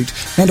athlete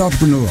and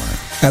entrepreneur.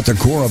 At the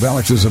core of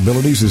Alex's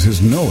abilities is his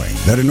knowing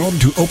that in order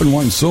to open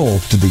one's soul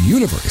to the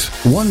universe,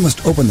 one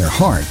must open their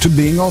heart to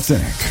being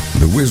authentic.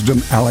 The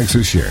wisdom Alex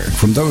has shared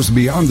from those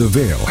beyond the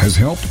veil has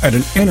helped at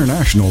an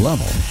international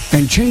level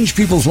and changed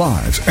people's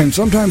lives and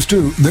sometimes,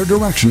 too, their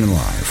direction in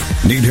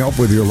life. Need help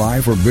with your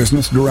life or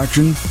business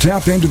direction?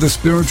 Tap into the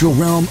spiritual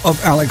realm of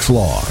Alex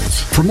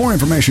Laws. For more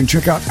information,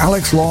 check out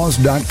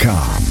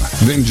alexlaws.com.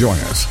 Then join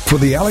us for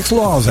the Alex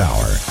Laws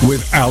Hour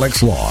with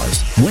Alex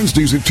Laws,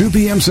 Wednesdays at 2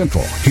 p.m.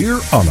 Central, here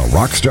on the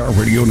Rockstar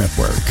Radio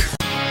Network.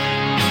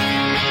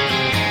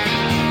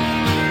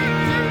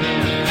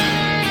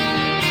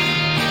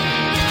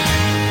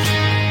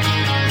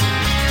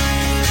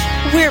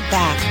 We're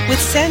back with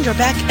Sandra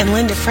Beck and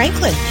Linda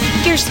Franklin.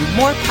 Here's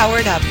more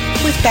Powered Up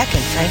with Beck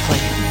and Franklin.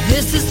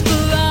 This is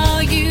for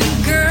all you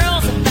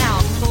girls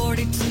about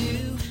 42.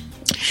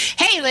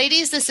 Hey,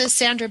 ladies, this is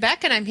Sandra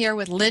Beck, and I'm here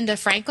with Linda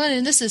Franklin,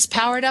 and this is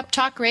Powered Up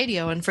Talk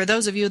Radio. And for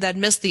those of you that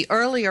missed the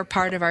earlier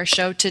part of our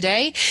show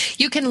today,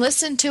 you can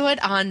listen to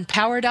it on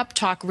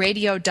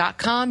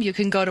powereduptalkradio.com. You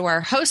can go to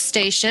our host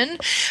station,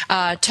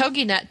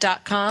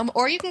 toginet.com,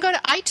 or you can go to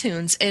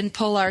iTunes and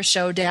pull our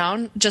show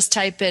down. Just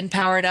type in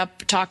Powered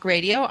Up Talk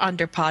Radio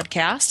under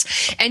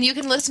podcasts, and you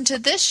can listen to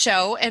this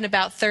show and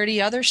about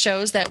 30 other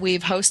shows that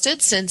we've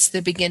hosted since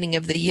the beginning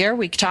of the year.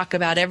 We talk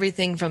about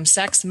everything from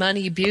sex,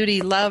 money,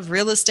 beauty, love,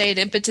 real estate,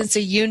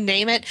 impotency, you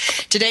name it.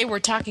 Today we're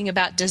talking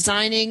about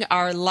designing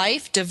our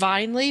life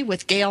divinely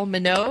with Gail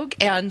Minogue.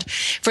 And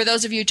for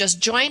those of you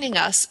just joining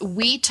us,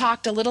 we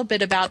talked a little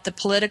bit about the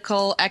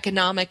political,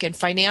 economic, and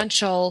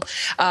financial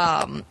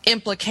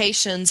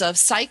implications of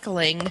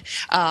cycling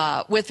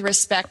with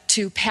respect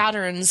to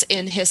patterns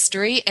in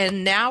history.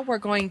 And now we're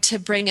going to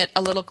bring it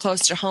a little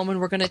closer home,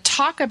 and we're going to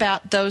talk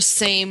about those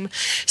same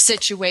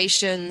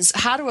situations,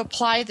 how to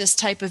apply this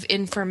type of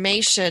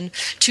information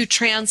to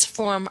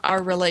transform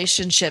our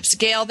relationships.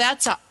 Gail,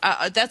 that's a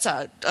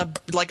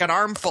like an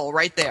armful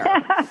right there.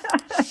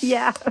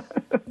 Yeah.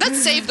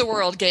 Let's save the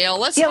world, Gail.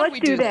 Let's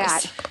do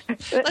that.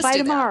 Let's by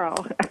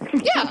tomorrow.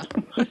 Yeah.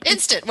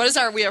 Instant. We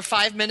have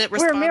 5-minute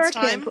response We're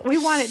Americans. time. We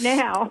want it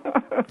now.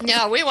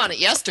 Yeah, we want it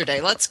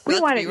yesterday. Let's be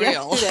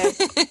real.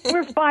 Yesterday.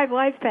 We're 5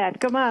 life paths.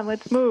 Come on,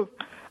 let's move.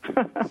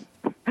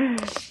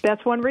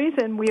 That's one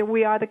reason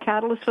we are the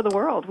catalyst for the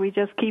world. We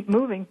just keep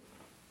moving.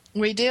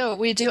 We do.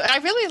 I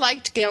really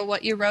liked, Gail,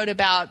 what you wrote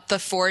about the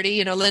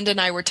 40. Linda and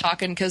I were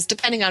talking because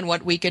depending on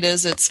what week it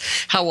is,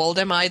 it's how old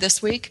am I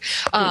this week?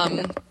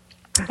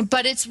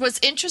 But it was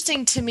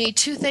interesting to me,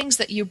 2 things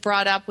that you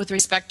brought up with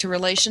respect to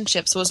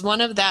relationships was one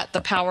of that,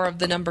 the power of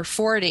the number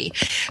 40.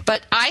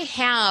 But I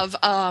have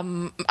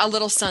a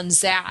little son,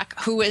 Zach,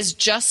 who is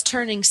just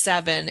turning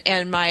 7,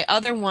 and my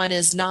other one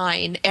is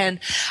 9. And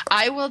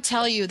I will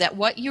tell you that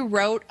what you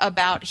wrote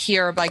about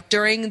here, like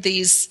during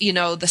these, the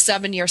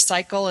 7-year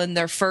cycle and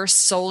their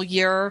first soul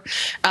year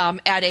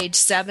at age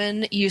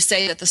 7, you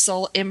say that the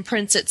soul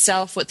imprints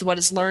itself with what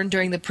is learned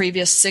during the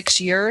previous 6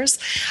 years.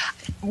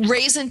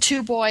 Raising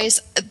 2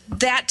 boys,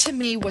 that to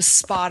me was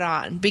spot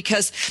on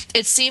because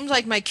it seemed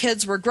like my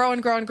kids were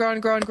growing, and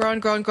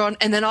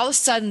then all of a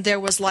sudden there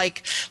was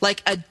like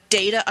a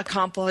data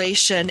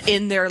compilation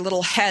in their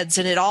little heads,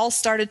 and it all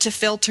started to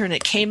filter, and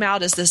it came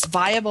out as this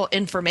viable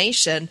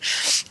information.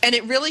 And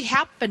it really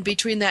happened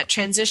between that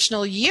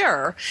transitional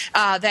year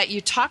that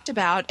you talked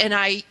about, and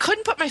I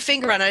couldn't put my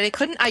finger on it. I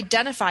couldn't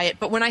identify it,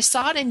 but when I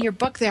saw it in your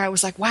book there, I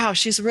was like, wow,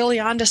 she's really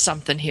onto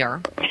something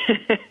here.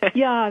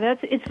 Yeah,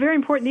 it's very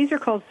important. These are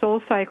called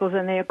soul cycles,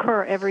 and they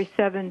occur every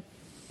 7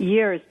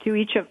 years to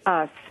each of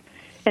us.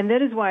 And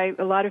that is why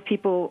a lot of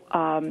people,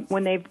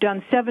 when they've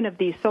done 7 of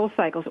these soul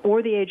cycles,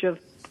 or the age of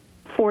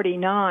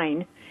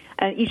 49,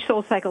 and each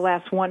soul cycle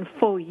lasts 1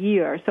 full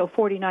year, so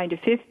 49 to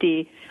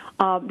 50,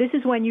 this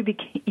is when you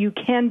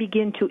can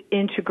begin to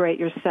integrate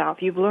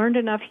yourself. You've learned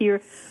enough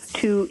here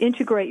to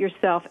integrate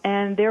yourself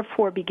and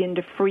therefore begin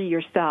to free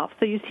yourself.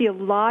 So you see a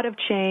lot of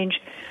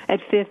change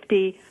at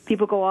 50.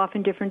 People go off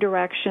in different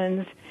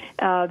directions.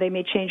 They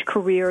may change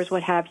careers,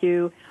 what have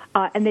you,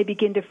 and they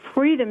begin to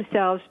free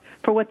themselves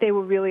for what they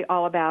were really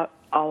all about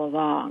all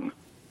along.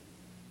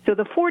 So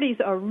the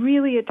 40s are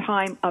really a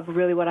time of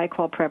really what I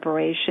call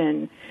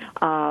preparation.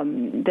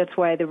 That's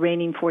why the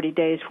reigning 40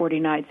 days, 40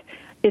 nights,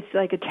 it's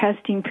like a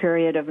testing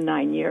period of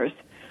 9 years,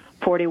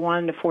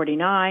 41 to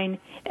 49,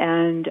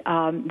 and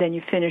then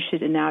you finish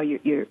it, and now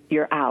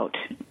you're out.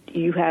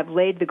 You have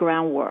laid the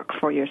groundwork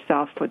for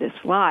yourself for this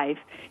life,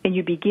 and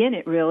you begin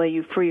it really,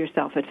 you free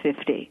yourself at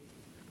 50.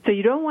 So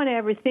you don't want to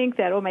ever think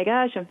that, oh my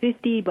gosh, I'm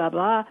 50, blah,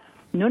 blah.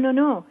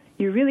 No.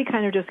 You're really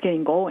kind of just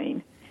getting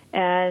going.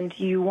 And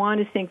you want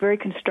to think very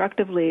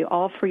constructively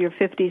all for your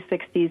 50s,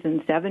 60s,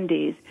 and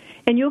 70s.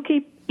 And you'll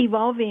keep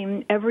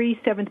evolving every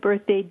 7th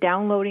birthday,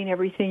 downloading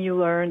everything you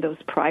learned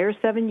those prior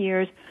 7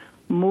 years,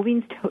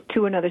 moving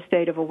to another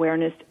state of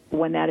awareness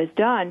when that is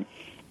done,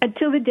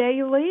 until the day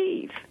you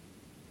leave.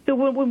 So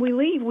when we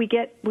leave, we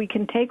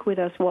can take with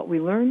us what we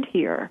learned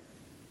here.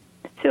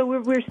 So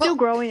we're still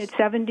growing at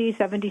 70,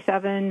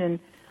 77, and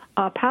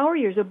power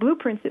years, a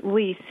blueprint's at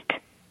least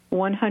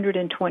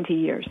 120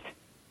 years.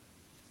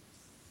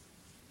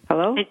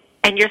 Hello?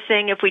 And you're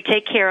saying if we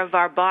take care of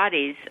our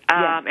bodies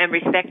and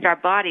respect our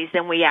bodies,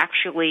 then we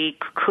actually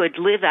could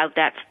live out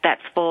that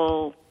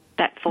full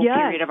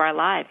period of our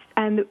lives.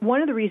 And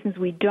one of the reasons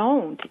we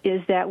don't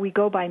is that we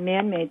go by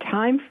man-made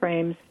time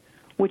frames,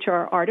 which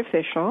are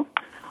artificial,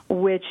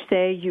 which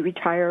say you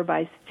retire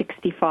by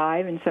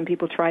 65, and some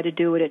people try to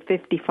do it at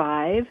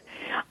 55.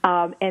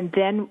 And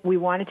then we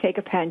want to take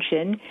a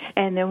pension,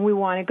 and then we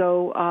want to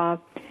go,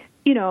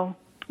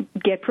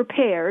 get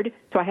prepared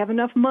so I have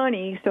enough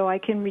money so I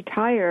can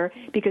retire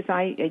because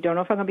I don't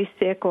know if I'm going to be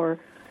sick or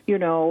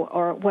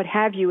what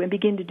have you, and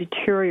begin to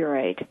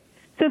deteriorate.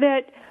 So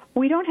that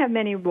we don't have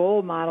many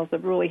role models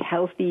of really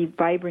healthy,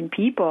 vibrant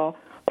people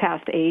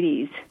past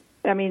 80s.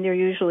 I mean, they're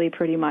usually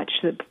pretty much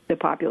the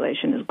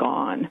population is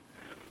gone.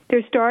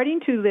 They're starting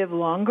to live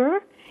longer,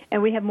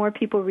 and we have more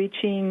people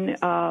reaching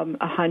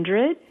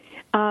 100.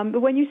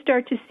 But when you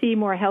start to see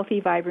more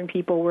healthy, vibrant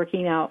people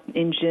working out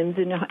in gyms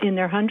in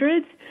their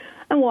hundreds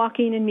and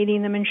walking and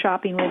meeting them and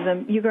shopping with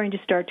them, you're going to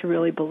start to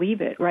really believe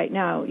it. Right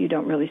now, you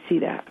don't really see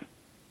that.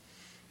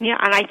 Yeah,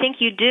 and I think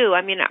you do.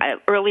 I mean,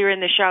 earlier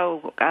in the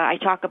show, I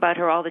talk about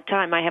her all the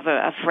time. I have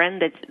a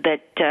friend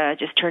that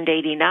just turned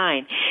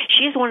 89.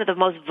 She is one of the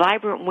most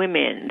vibrant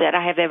women that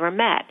I have ever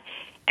met.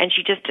 And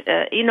she just,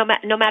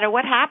 no matter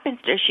what happens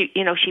to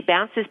her, she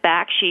bounces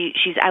back.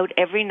 She's out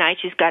every night.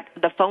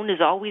 The phone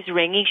is always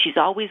ringing. She's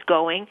always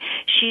going.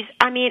 She's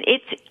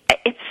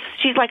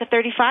like a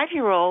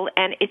 35-year-old,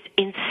 and it's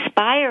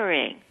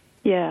inspiring.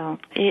 Yeah.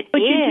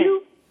 But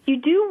you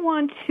do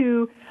want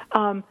to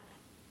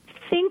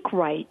think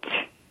right,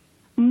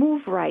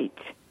 move right,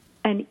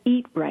 and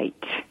eat right.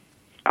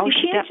 Oh,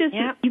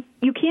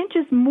 you can't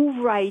just move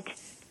right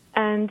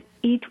and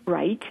eat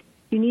right.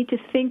 You need to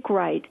think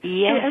right.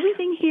 Yes. So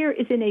everything here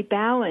is in a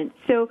balance.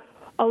 So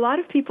a lot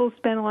of people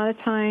spend a lot of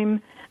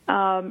time,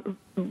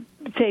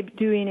 say,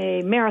 doing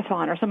a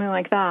marathon or something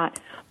like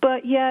that,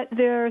 but yet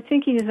their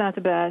thinking is not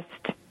the best,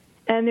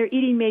 and their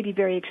eating may be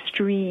very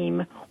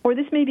extreme, or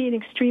this may be an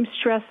extreme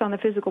stress on the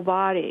physical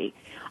body.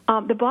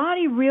 The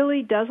body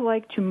really does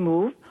like to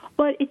move,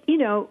 but,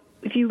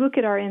 if you look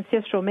at our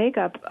ancestral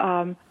makeup,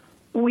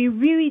 we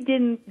really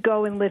didn't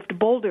go and lift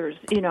boulders,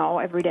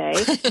 every day,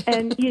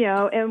 and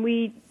and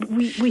we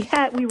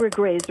were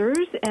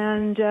grazers,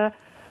 and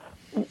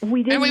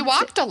we didn't. And we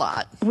walked a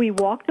lot. We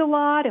walked a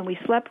lot, and we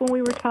slept when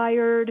we were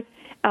tired,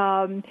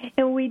 and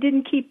we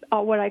didn't keep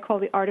what I call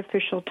the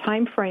artificial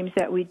time frames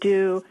that we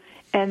do,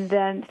 and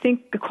then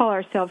call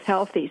ourselves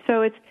healthy.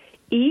 So it's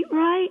eat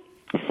right,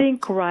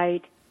 think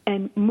right,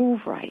 and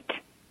move right.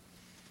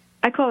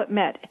 I call it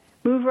MET: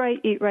 move right,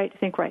 eat right,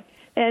 think right.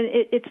 And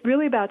it's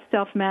really about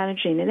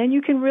self-managing. And then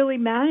you can really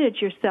manage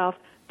yourself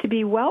to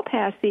be well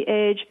past the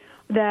age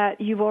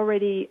that you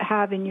already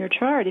have in your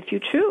chart if you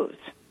choose.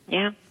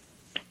 Yeah.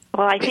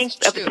 Well, I think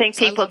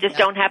people just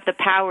don't have the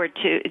power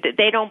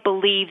they don't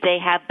believe they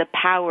have the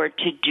power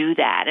to do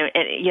that.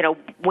 And,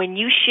 when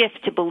you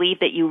shift to believe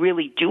that you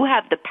really do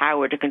have the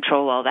power to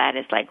control all that,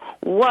 it's like,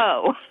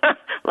 whoa,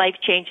 life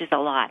changes a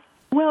lot.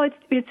 Well,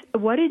 it's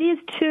what it is,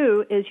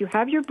 too, is you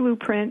have your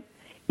blueprint,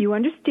 you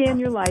understand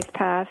your life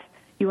path,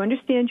 you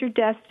understand your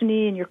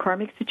destiny and your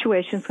karmic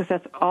situations because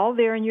that's all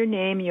there in your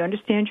name. You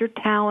understand your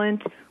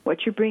talent,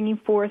 what you're bringing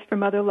forth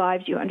from other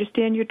lives. You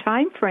understand your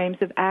time frames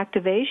of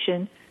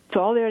activation. It's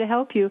all there to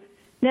help you.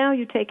 Now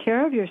you take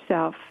care of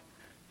yourself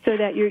so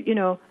that you're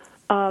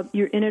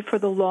in it for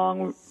the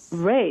long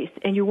race.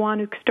 And you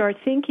want to start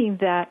thinking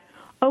that,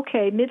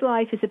 okay,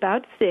 midlife is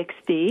about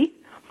 60.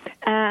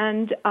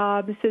 And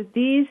so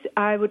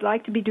I would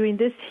like to be doing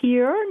this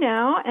here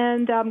now,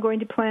 and I'm going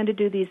to plan to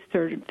do these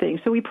certain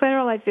things. So we plan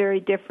our life very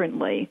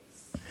differently.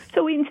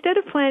 So instead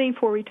of planning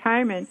for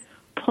retirement,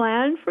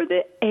 plan for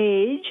the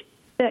age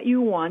that you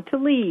want to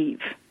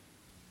leave.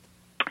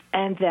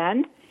 And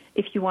then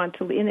if you want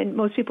to leave, and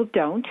most people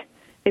don't,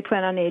 they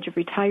plan on the age of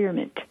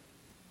retirement.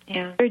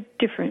 Yeah. Very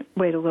different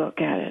way to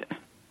look at it.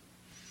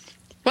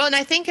 Well, and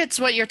I think it's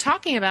what you're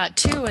talking about,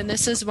 too, and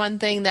this is one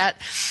thing that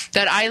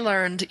I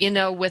learned,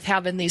 with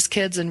having these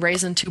kids and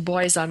raising two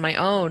boys on my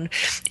own,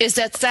 is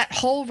that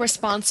whole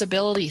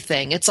responsibility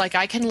thing. It's like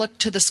I can look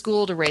to the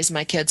school to raise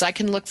my kids. I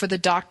can look for the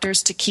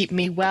doctors to keep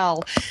me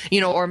well,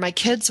 or my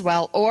kids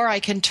well, or I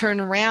can turn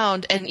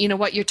around and,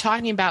 what you're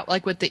talking about,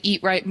 like with the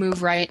eat right,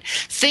 move right,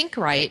 think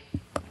right.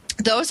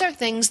 those are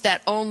things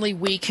that only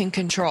we can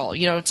control.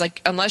 You know, it's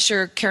like, unless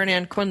you're Karen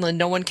Ann Quinlan,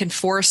 no one can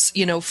force,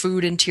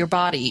 food into your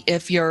body.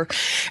 If you're,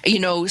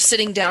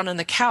 sitting down on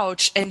the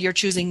couch and you're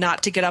choosing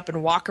not to get up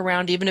and walk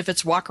around, even if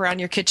it's walk around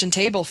your kitchen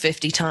table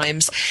 50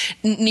 times,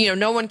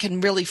 no one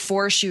can really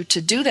force you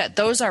to do that.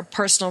 Those are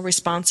personal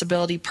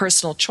responsibility,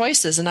 personal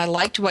choices. And I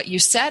liked what you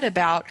said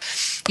about,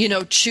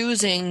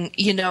 choosing,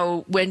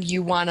 when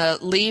you want to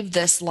leave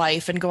this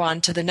life and go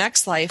on to the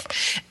next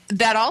life.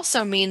 That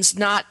also means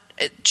not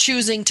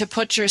choosing to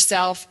put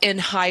yourself in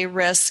high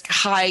risk,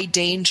 high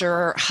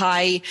danger,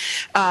 high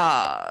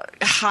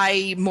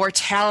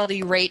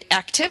mortality rate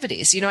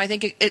activities. I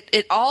think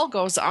it all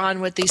goes on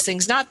with these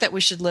things. Not that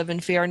we should live in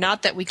fear,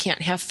 not that we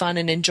can't have fun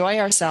and enjoy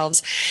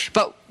ourselves,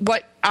 but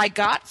what I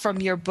got from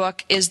your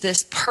book is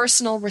this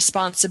personal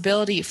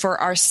responsibility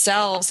for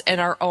ourselves and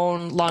our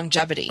own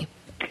longevity.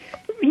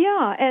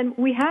 Yeah, and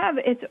we have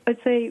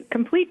it's a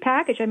complete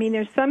package. I mean,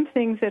 there's some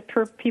things that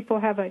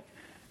people have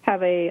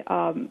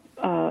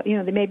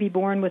they may be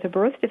born with a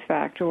birth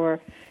defect, or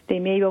they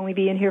may only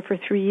be in here for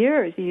 3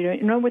 years. You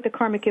don't know what the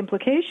karmic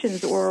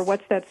implications or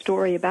what's that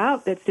story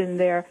about that's in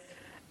there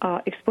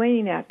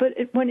explaining that. But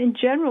when in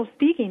general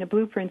speaking, a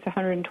blueprint's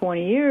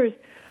 120 years,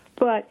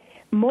 but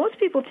most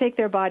people take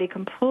their body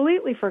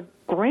completely for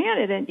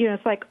granted. And,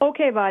 it's like,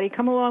 okay, body,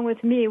 come along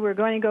with me. We're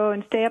going to go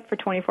and stay up for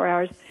 24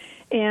 hours.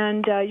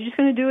 And you're just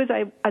going to do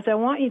as I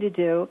want you to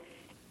do.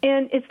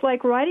 And it's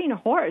like riding a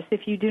horse.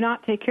 If you do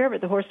not take care of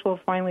it, the horse will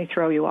finally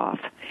throw you off.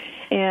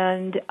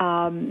 And,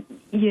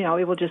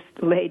 it will just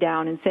lay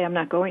down and say, I'm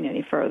not going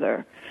any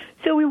further.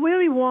 So we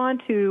really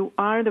want to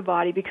honor the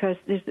body, because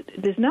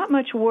there's not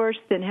much worse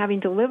than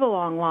having to live a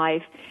long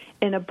life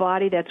in a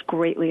body that's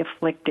greatly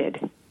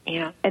afflicted.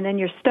 Yeah. And then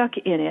you're stuck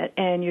in it,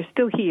 and you're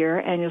still here,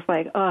 and you're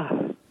like,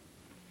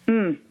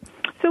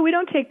 So we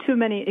don't take too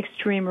many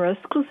extreme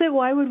risks. We'll say,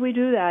 why would we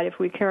do that if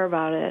we care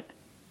about it?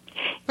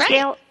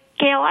 Right.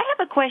 Gail, I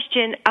have a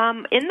question.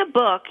 In the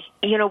book,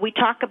 we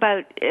talk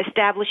about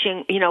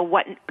establishing,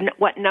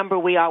 what number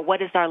we are,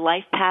 what is our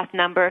life path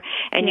number,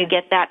 and you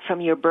get that from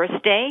your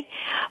birthday.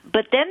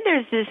 But then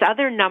there's this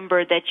other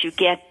number that you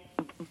get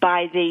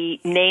by the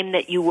name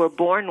that you were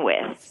born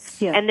with.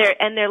 Yes.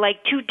 And they're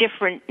like two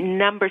different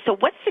numbers. So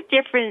what's the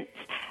difference?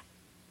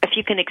 If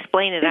you can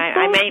explain it,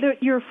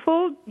 your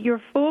full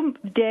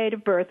date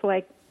of birth,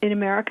 like in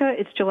America,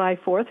 it's July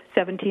 4th,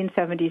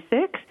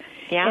 1776.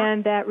 Yeah.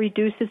 And that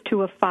reduces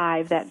to a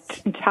 5,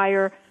 that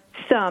entire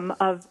sum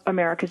of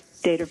America's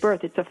date of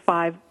birth. It's a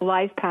 5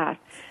 life path.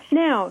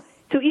 Now,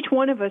 so each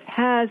one of us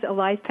has a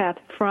life path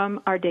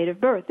from our date of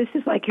birth. This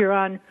is like you're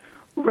on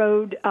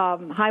road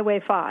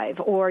Highway 5,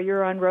 or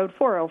you're on road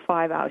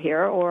 405 out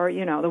here, or,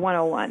 the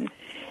 101.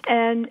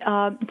 And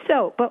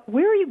but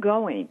where are you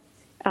going?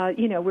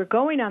 We're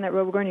going on that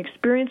road. We're going to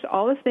experience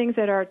all the things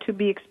that are to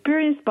be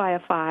experienced by a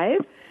 5,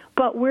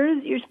 but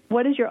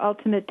what is your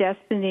ultimate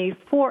destiny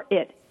for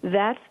it?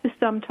 That's the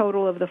sum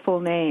total of the full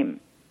name.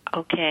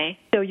 Okay.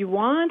 So you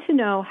want to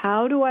know,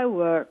 how do I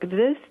work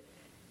this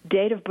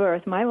date of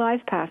birth, my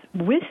life path,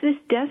 with this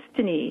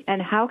destiny,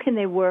 and how can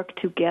they work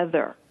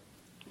together?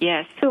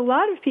 Yes. So a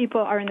lot of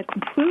people are in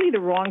completely the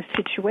wrong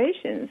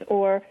situations,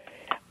 or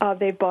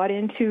they've bought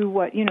into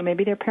what,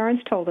 maybe their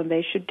parents told them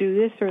they should do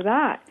this or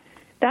that.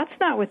 That's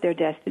not what their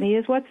destiny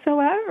is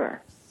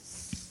whatsoever.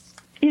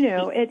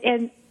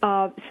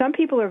 Some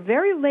people are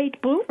very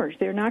late bloomers.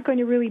 They're not going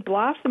to really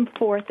blossom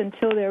forth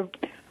until they're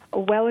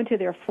well into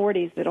their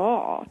 40s at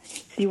all.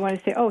 So you want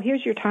to say,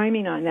 here's your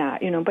timing on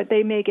that, but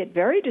they may get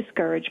very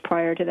discouraged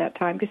prior to that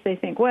time, because they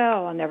think,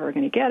 well, I'm never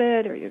going to get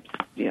it, or,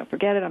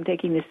 forget it, I'm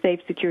taking this safe,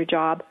 secure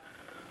job.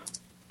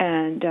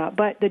 And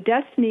but the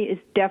destiny is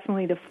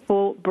definitely the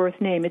full birth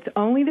name. It's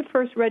only the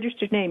first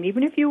registered name.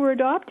 Even if you were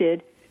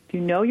adopted, if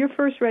you know your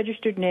first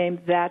registered name,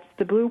 that's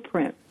the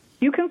blueprint.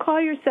 You can call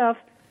yourself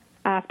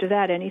after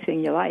that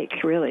anything you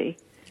like, really.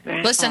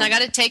 Listen, I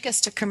got to take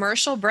us to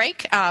commercial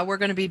break. We're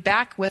going to be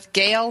back with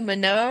Gail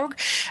Minogue,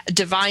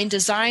 Divine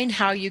Design,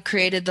 How You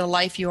Created the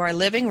Life You Are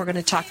Living. We're going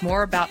to talk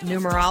more about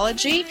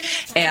numerology,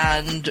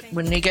 and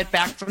when we get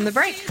back from the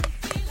break.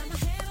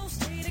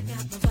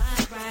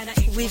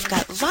 We've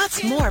got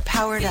lots more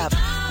Powered Up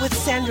with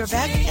Sandra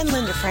Beck and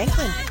Linda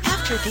Franklin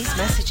after these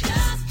messages.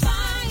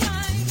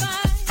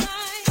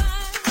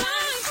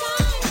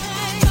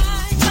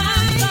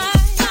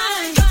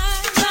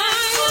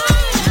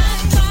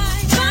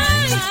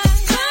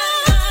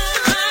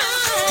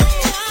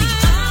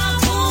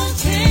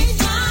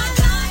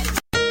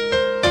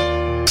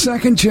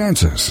 Second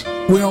chances.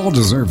 We all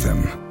deserve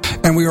them,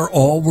 and we are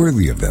all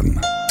worthy of them.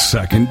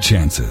 Second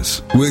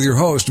Chances. With your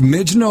host,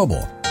 Midge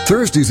Noble.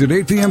 Thursdays at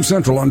 8 p.m.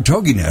 Central on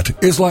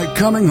TogiNet is like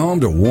coming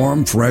home to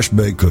warm,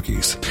 fresh-baked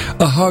cookies,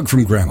 a hug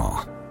from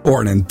Grandma,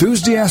 or an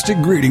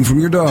enthusiastic greeting from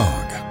your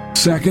dog.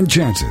 Second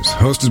Chances,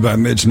 hosted by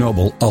Midge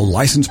Noble, a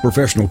licensed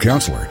professional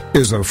counselor,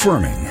 is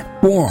affirming,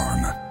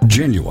 warm,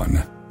 genuine,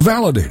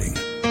 validating,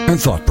 and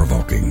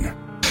thought-provoking.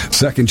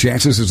 Second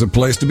Chances is a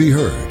place to be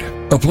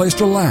heard, a place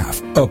to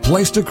laugh, a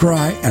place to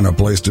cry, and a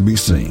place to be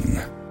seen.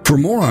 For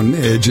more on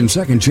Midge and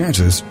Second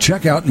Chances,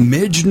 check out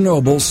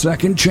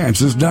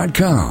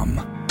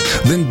MidgeNobleSecondChances.com.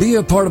 Then be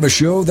a part of a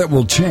show that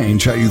will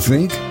change how you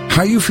think,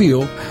 how you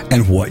feel,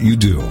 and what you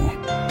do.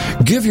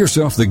 Give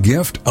yourself the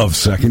gift of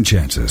second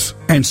chances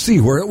and see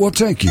where it will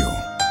take you.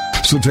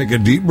 So take a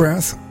deep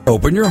breath,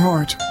 open your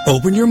heart,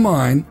 open your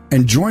mind,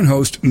 and join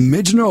host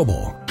Midge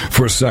Noble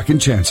for Second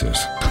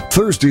Chances.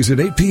 Thursdays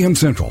at 8 p.m.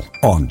 Central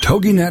on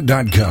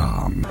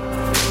TogiNet.com.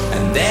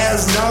 And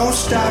there's no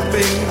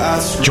stopping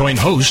us. Join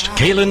host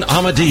Kaylin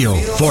Amadio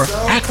for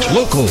Act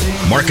Local,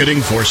 marketing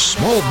for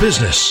small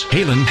business.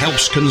 Kaylin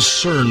helps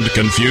concerned,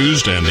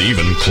 confused, and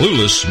even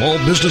clueless small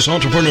business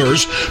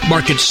entrepreneurs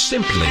market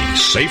simply,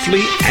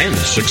 safely, and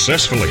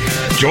successfully.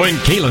 Join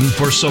Kaylin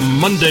for some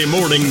Monday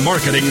morning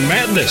marketing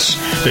madness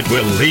that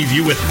will leave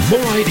you with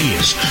more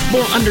ideas,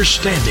 more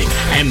understanding,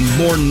 and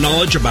more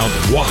knowledge about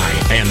why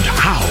and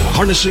how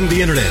harnessing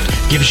the internet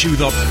gives you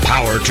the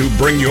power to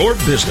bring your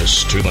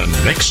business to the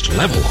next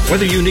level.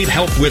 Whether you need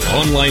help with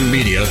online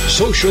media,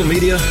 social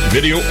media,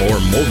 video, or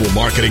mobile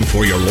marketing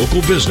for your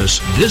local business,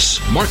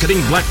 this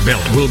Marketing Black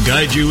Belt will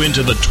guide you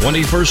into the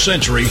 21st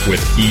century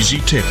with easy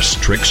tips,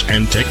 tricks,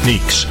 and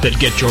techniques that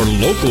get your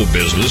local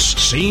business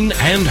seen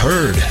and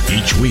heard.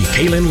 Each week,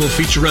 Kaylin will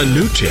feature a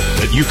new tip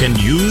that you can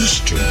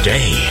use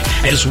today,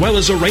 as well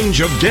as a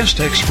range of guest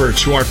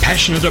experts who are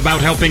passionate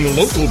about helping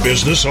local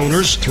business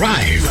owners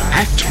thrive.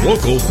 Act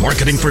Local,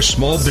 Marketing for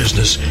Small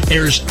Business,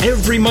 airs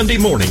every Monday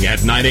morning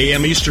at 9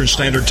 a.m. Eastern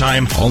Standard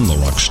Time on the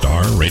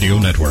Rockstar Radio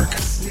Network.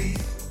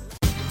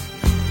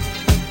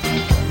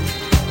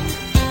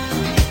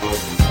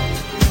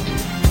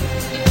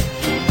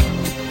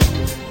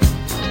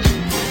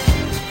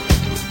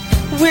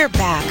 We're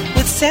back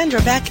with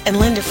Sandra Beck and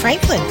Linda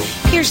Franklin.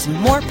 Here's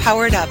more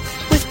Powered Up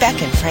with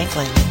Beck and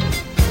Franklin.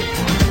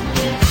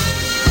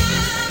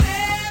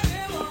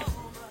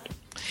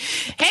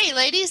 Hey,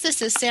 ladies,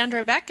 this is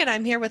Sandra Beck, and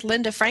I'm here with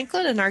Linda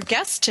Franklin, and our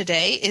guest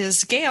today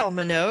is Gail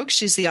Minogue.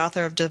 She's the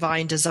author of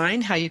Divine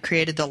Design, How You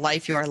Created the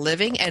Life You Are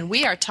Living, and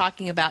we are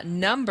talking about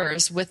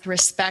numbers with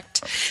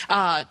respect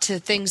to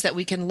things that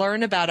we can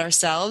learn about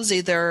ourselves,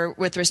 either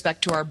with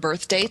respect to our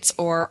birth dates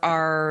or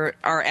our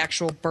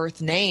actual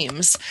birth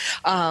names.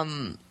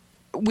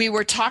 We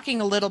were talking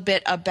a little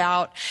bit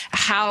about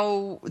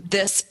how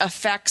this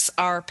affects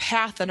our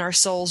path and our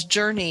soul's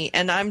journey,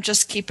 and I'm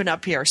just keeping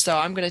up here, so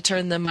I'm going to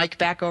turn the mic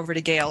back over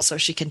to Gail so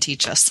she can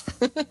teach us.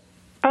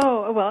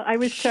 Oh, well, I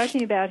was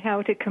talking about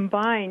how to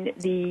combine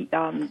the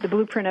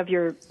blueprint of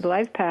your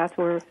life path,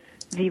 or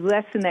the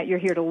lesson that you're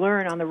here to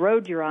learn on the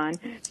road you're on,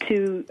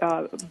 to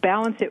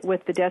balance it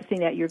with the destiny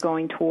that you're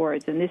going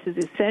towards. And this is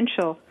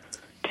essential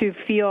to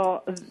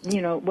feel,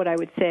 what I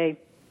would say,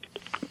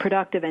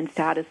 productive and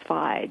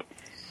satisfied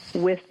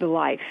with the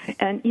life.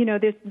 And,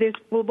 there's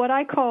what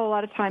I call a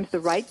lot of times the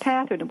right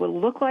path, or it will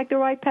look like the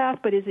right path,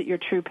 but is it your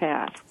true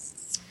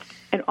path?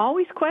 And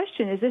always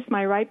question, is this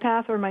my right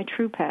path or my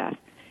true path?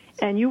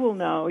 And you will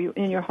know,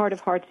 in your heart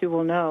of hearts you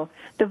will know.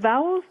 The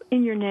vowels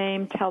in your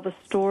name tell the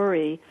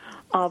story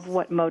of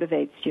what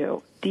motivates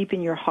you deep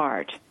in your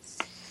heart.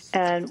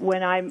 And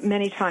when I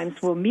many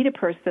times will meet a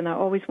person, I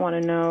always want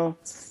to know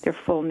their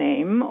full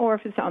name. Or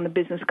if it's on the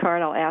business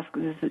card, I'll ask,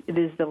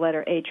 does the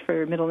letter H for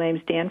your middle name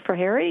stand for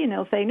Harry? And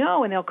they'll say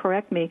no, and they'll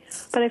correct me.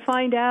 But I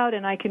find out,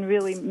 and I can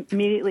really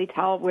immediately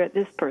tell where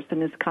this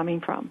person is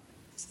coming from.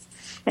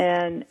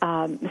 And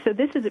so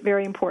this is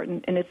very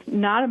important. And it's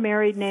not a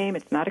married name.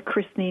 It's not a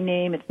christening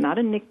name. It's not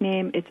a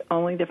nickname. It's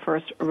only the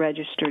first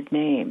registered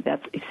name.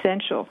 That's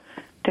essential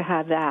to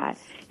have that.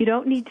 You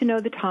don't need to know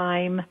the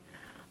time.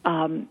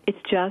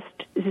 It's just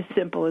as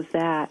simple as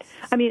that.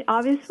 I mean,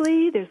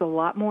 obviously, there's a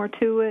lot more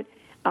to it.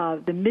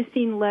 The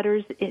missing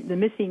letters, the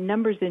missing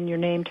numbers in your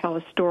name tell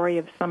a story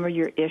of some of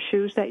your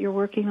issues that you're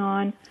working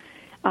on.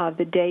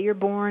 The day you're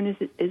born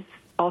is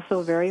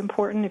also very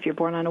important. If you're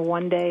born on a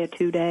 1-day, a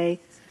 2-day,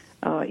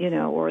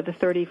 or the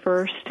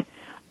 31st,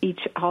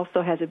 each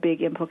also has a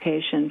big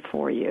implication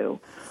for you.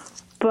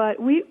 But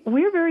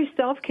we're very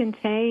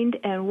self-contained,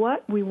 and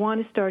what we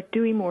want to start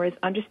doing more is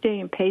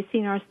understanding and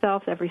pacing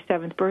ourselves every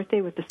 7th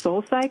birthday with the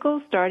soul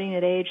cycle, starting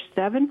at age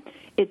 7.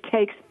 It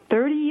takes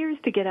 30 years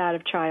to get out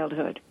of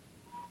childhood.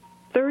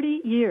 30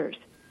 years.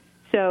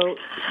 So,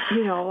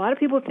 a lot of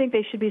people think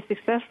they should be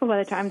successful by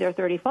the time they're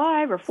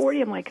 35 or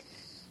 40. I'm like,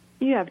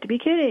 you have to be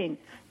kidding.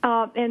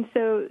 And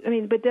so,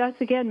 but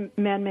that's, again,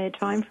 man-made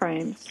time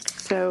frames.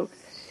 So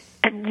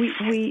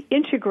we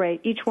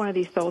integrate each one of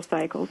these soul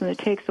cycles, and it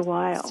takes a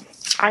while.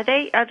 Are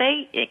they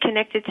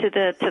connected to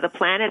the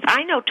planets?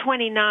 I know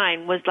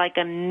 29 was like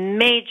a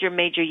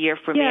major year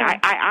for me. Yeah.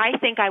 I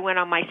think I went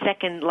on my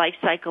second life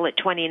cycle at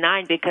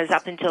 29 because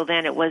up until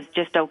then it was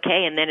just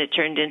okay, and then it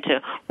turned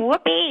into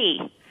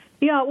whoopee.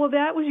 Yeah, well,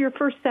 that was your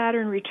first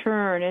Saturn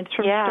return, and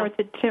starts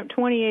at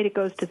 28, it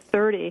goes to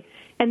 30,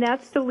 and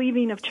that's the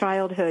leaving of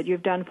childhood.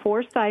 You've done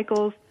 4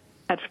 cycles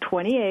at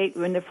 28,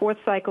 when the 4th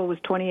cycle was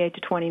 28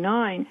 to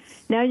 29.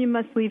 Now you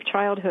must leave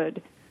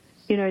childhood.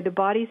 The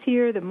body's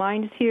here, the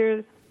mind is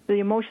here, the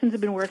emotions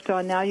have been worked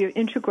on. Now you're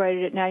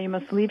integrated it. Now you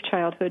must leave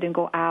childhood and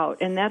go out.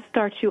 And that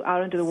starts you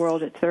out into the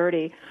world at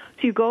 30.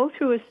 So you go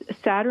through a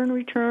Saturn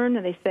return,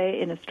 and they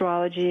say in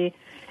astrology,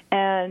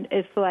 and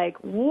it's like,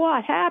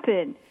 what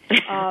happened? The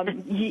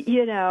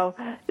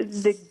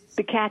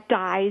cat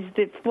dies,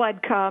 the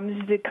flood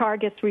comes, the car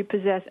gets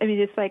repossessed. I mean,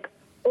 it's like,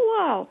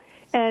 whoa.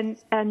 And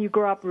you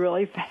grow up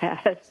really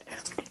fast.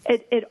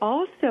 It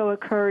also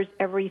occurs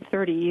every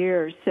 30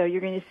 years. So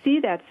you're going to see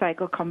that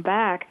cycle come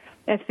back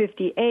at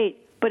 58,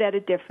 but at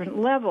a different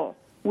level.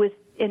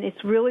 And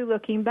it's really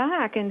looking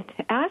back and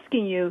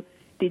asking you,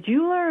 did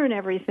you learn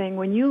everything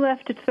when you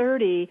left at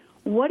 30?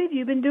 What have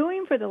you been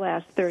doing for the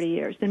last 30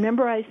 years?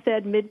 Remember I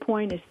said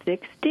midpoint is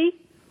 60?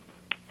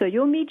 So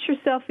you'll meet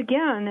yourself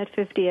again at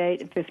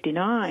 58 and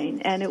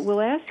 59, and it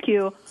will ask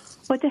you,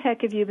 what the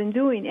heck have you been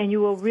doing? And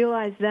you will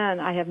realize then,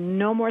 I have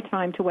no more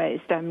time to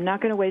waste. I'm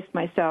not going to waste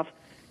myself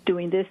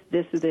doing this,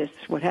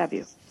 what have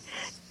you.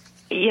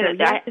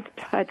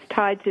 It's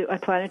tied to a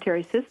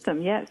planetary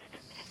system, yes.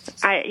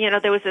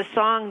 There was a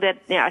song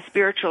a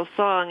spiritual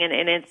song,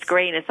 and it's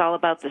great, and it's all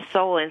about the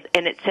soul,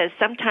 and it says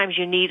sometimes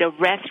you need a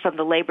rest from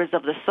the labors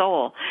of the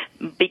soul,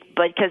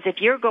 because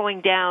if you're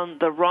going down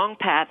the wrong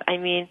path, I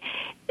mean,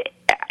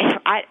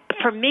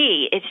 for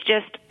me, it's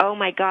just, oh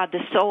my God,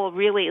 the soul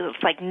really is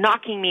like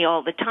knocking me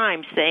all the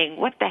time, saying,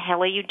 "What the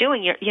hell are you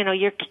doing?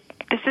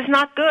 This is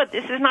not good.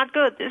 This is not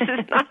good. This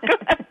is not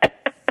good."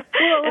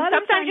 Well, and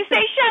sometimes you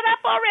say, "Shut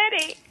up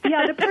already."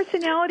 Yeah, the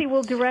personality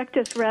will direct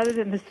us rather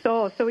than the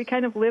soul. So we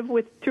kind of live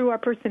through our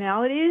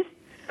personalities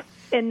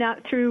and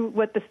not through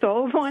what the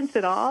soul wants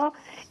at all.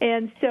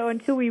 And so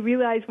until we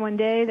realize one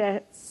day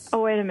that,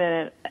 oh, wait a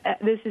minute,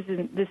 this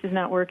is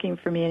not working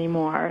for me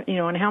anymore.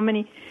 And how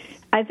many?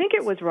 I think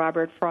it was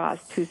Robert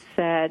Frost who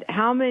said,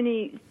 how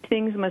many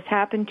things must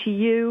happen to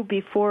you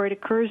before it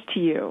occurs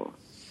to you?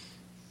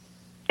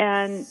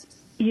 And,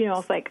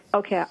 it's like,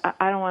 okay,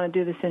 I don't want to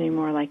do this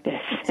anymore like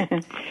this.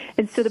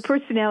 And so the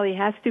personality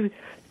has to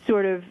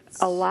sort of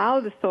allow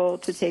the soul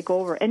to take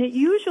over. And it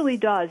usually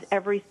does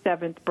every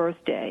 7th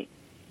birthday.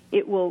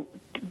 It will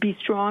be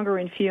stronger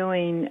in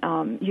feeling,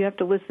 you have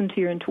to listen to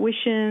your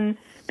intuition,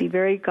 be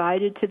very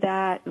guided to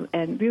that,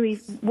 and really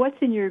what's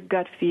in your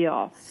gut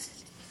feel.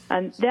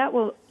 And that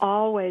will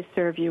always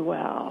serve you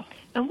well.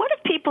 And what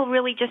if people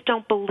really just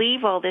don't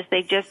believe all this?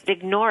 They just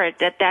ignore it,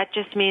 that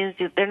just means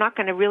that they're not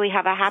going to really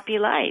have a happy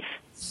life?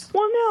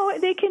 Well, no,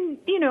 they can,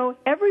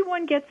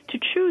 everyone gets to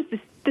choose.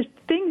 The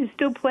thing is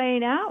still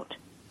playing out.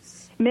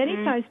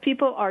 Many times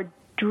people are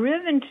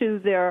driven to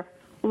their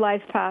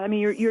life path. I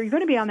mean, you're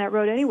going to be on that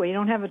road anyway. You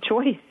don't have a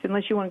choice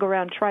unless you want to go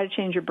around and try to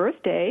change your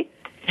birthday.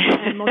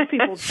 And most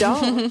people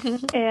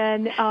don't.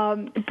 And,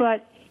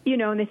 but...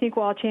 and they think,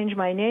 well, I'll change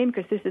my name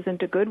because this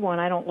isn't a good one.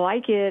 I don't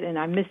like it, and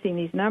I'm missing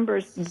these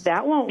numbers.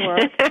 That won't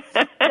work.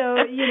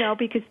 So,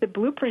 because the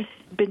blueprint's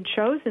been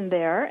chosen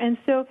there. And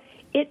so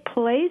it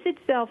plays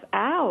itself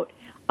out.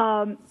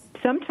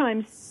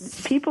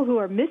 Sometimes people who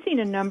are missing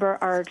a number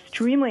are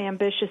extremely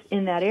ambitious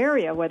in that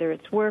area, whether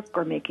it's work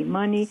or making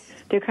money.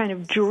 They're kind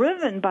of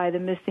driven by the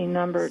missing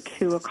number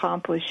to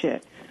accomplish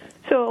it.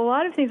 So a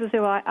lot of things will say,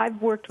 well,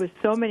 I've worked with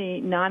so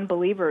many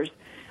non-believers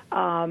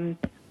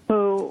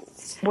who,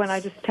 when I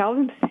just tell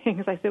them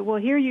things, I said, well,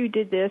 here you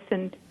did this,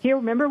 and here,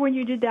 remember when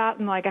you did that?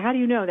 And like, how do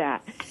you know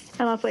that?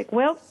 And I was like,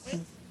 well,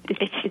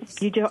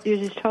 you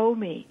just told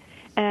me.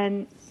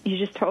 And you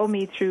just told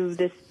me through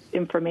this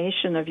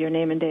information of your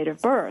name and date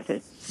of birth.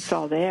 It's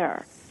all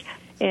there.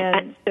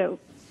 And so,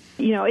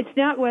 it's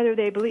not whether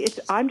they believe.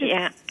 I'm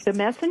just the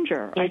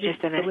messenger. I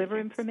just deliver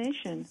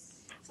information.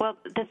 Well,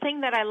 the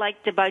thing that I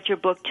liked about your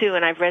book too,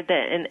 and I've read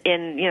that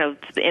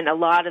in a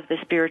lot of the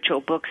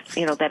spiritual books,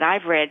 that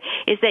I've read,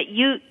 is that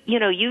you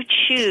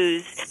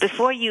choose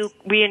before you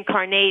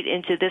reincarnate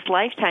into this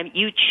lifetime,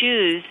 you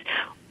choose,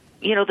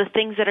 the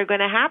things that are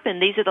going to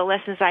happen. These are the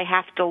lessons I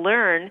have to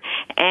learn,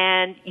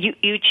 and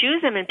you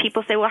choose them. And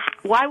people say, well,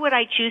 why would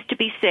I choose to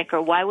be sick,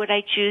 or why would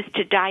I choose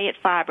to die at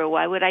 5, or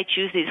why would I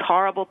choose these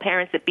horrible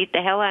parents that beat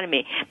the hell out of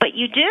me? But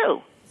you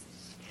do.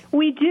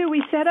 We do.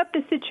 We set up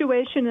the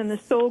situation and the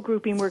soul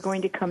grouping we're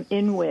going to come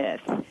in with,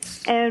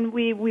 and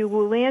we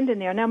will land in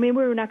there. Now, maybe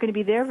we're not going to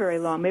be there very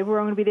long. Maybe we're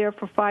going to be there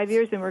for 5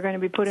 years, and we're going to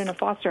be put in a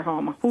foster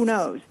home. Who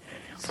knows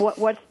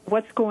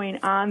what's going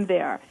on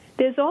there?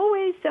 There's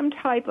always some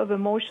type of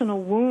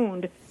emotional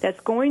wound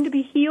that's going to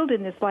be healed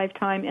in this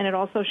lifetime, and it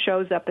also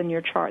shows up in your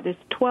chart. There's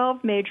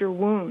 12 major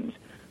wounds.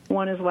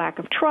 One is lack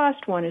of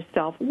trust. One is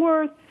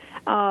self-worth.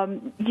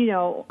 On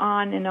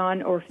and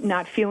on, or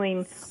not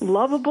feeling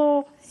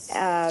lovable.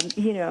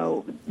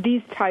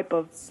 These type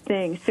of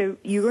things. So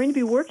you're going to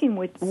be working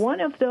with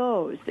one of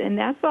those, and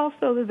that's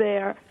also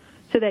there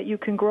so that you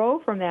can grow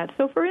from that.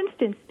 So, for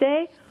instance,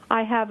 say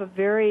I have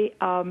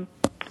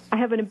I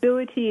have an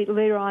ability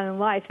later on in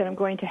life that I'm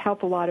going to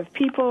help a lot of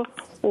people,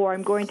 or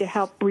I'm going to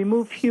help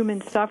remove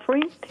human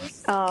suffering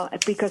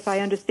because I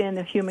understand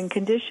the human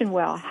condition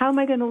well. How am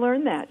I going to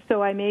learn that?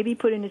 So I may be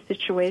put in a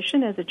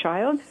situation as a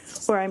child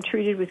where I'm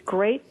treated with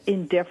great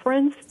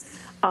indifference.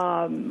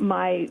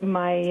 My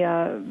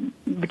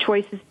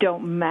choices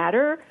don't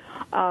matter.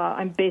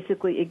 I'm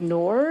basically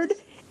ignored,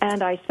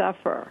 and I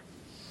suffer.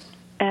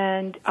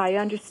 And I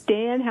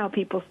understand how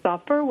people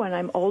suffer when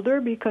I'm older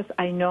because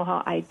I know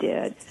how I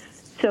did.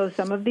 So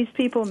some of these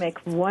people make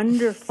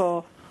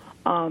wonderful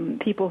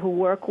people who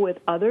work with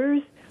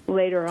others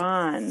later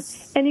on.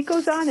 And it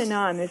goes on and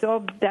on.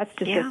 That's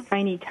just a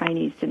tiny,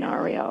 tiny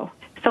scenario.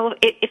 So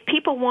if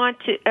people want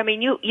to, I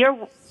mean,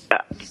 you're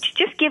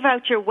just give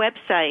out your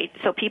website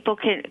so people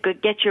can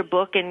get your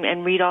book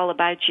and read all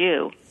about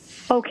you.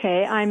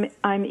 Okay, I'm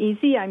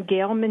easy. I'm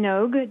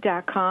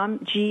GailMinogue.com,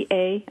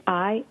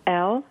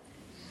 GailMinogue,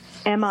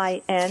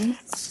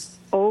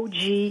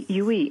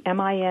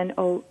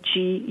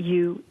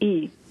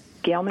 MINOGUE,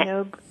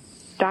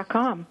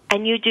 GailMinogue.com.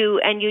 And you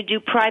do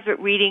private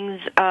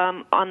readings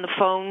on the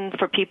phone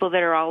for people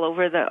that are all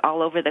over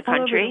the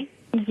country.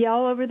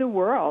 All over the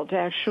world,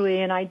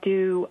 actually, and I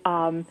do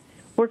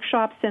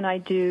workshops and I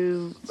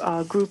do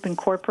group and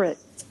corporate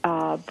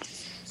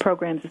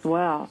programs as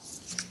well.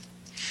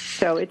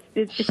 So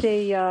it's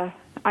a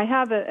I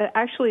have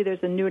actually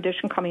there's a new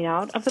edition coming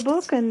out of the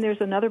book, and there's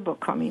another book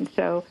coming.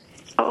 So.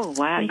 Oh,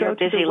 wow, you're a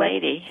busy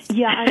lady.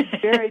 Yeah, I'm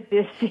very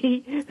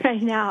busy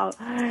right now.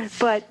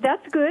 But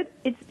that's good.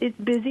 It's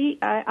busy.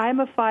 I'm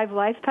a 5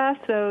 life path,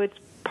 so it's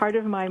part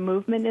of my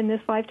movement in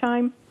this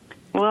lifetime.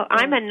 Well,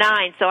 I'm a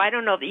 9, so I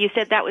don't know. You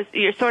said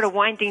you're sort of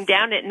winding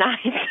down at 9.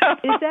 So.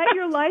 Is that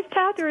your life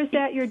path, or is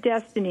that your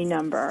destiny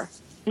number?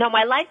 No,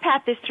 my life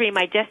path is 3.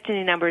 My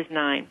destiny number is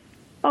 9.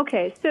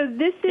 Okay, so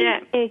this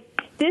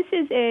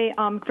is a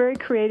very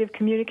creative,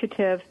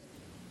 communicative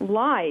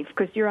life,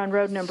 because you're on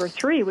road number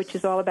 3, which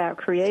is all about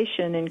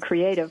creation and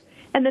creative.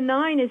 And the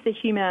 9 is the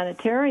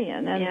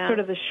humanitarian and sort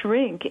of the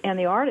shrink and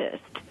the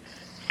artist.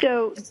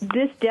 So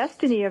this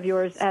destiny of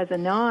yours as a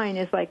 9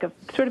 is like a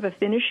sort of a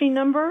finishing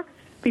number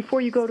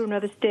before you go to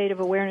another state of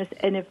awareness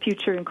in a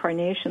future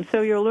incarnation.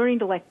 So you're learning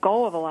to let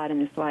go of a lot in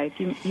this life.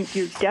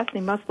 Your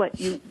destiny must let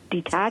you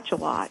detach a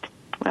lot.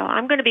 Well,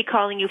 I'm going to be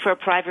calling you for a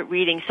private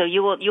reading, so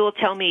you will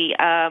tell me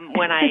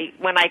when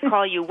I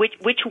call you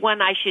which one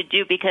I should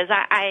do, because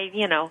I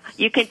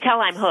you can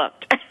tell I'm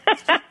hooked.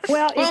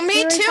 Well,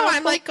 me too. Helpful.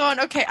 I'm like going,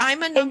 okay,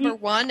 I'm a number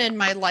 1 in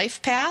my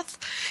life path,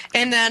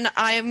 and then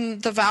I'm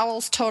the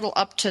vowels total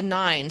up to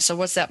 9. So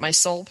what's that? My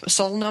soul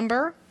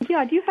number?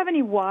 Yeah. Do you have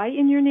any Y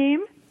in your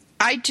name?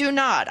 I do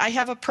not. I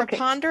have a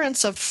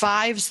preponderance of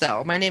 5s,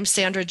 though. My name's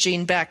Sandra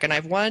Jean Beck, and I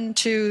have 1,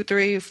 2,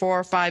 3,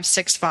 4, 5,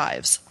 6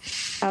 5s.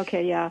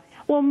 Okay. Yeah.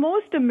 Well,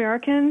 most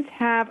Americans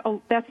have,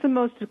 that's the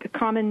most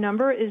common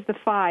number, is the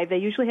 5. They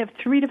usually have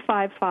 3 to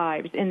 5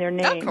 5s in their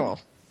name. Oh, cool.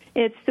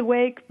 It's the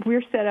way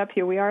we're set up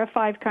here. We are a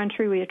 5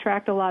 country. We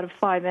attract a lot of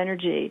 5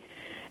 energy.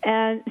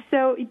 And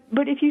so,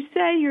 but if you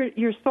say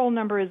your soul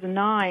number is a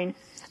 9,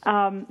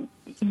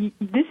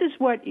 this is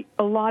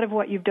a lot of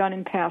what you've done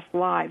in past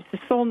lives. The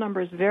soul number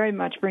is very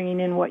much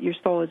bringing in what your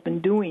soul has been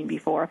doing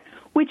before,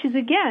 which is,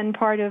 again,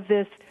 part of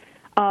this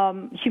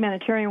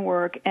humanitarian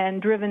work,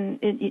 and driven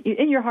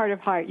in your heart of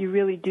heart, you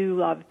really do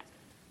love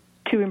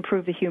to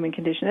improve the human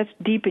condition. That's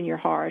deep in your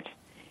heart.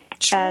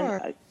 Sure.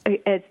 And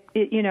I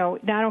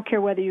don't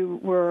care whether you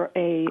were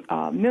a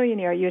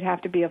millionaire, you'd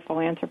have to be a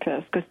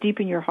philanthropist, because deep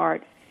in your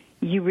heart,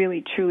 you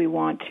really truly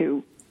want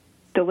to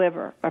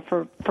deliver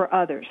for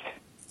others.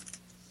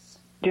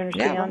 Do you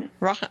understand?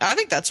 Yeah, I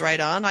think that's right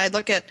on. I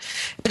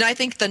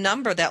think the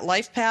number, that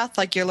life path,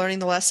 like you're learning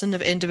the lesson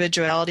of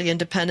individuality,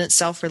 independence,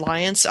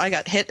 self-reliance. I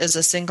got hit as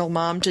a single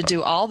mom to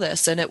do all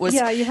this, and it was...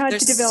 Yeah, you had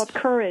to develop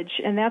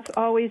courage, and that's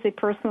always a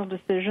personal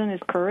decision,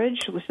 is courage.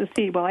 Let's just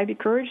see, will I be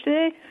courage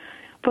today?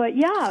 But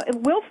yeah,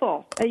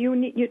 willful. You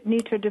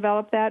need to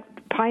develop that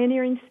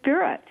pioneering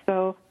spirit,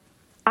 so...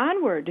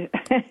 Onward,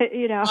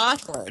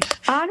 Onward.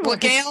 Well,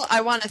 Gail, I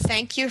want to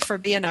thank you for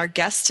being our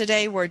guest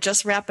today. We're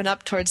just wrapping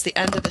up towards the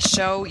end of the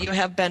show. You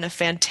have been a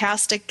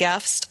fantastic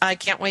guest. I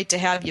can't wait to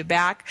have you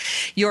back.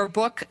 Your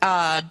book,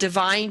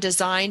 Divine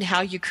Design,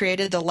 How You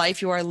Created the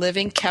Life You Are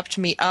Living, kept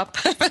me up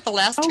for the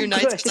last 2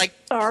 nights.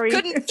 Sorry.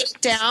 Couldn't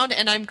sit down,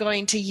 and I'm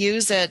going to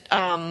use it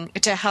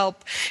to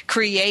help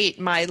create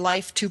my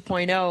Life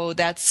 2.0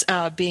 that's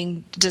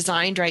being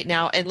designed right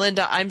now. And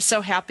Linda, I'm so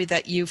happy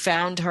that you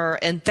found her,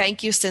 and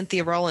thank you,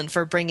 Cynthia Rowland,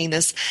 for bringing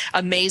this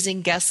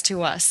amazing guest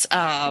to us.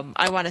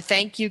 I want to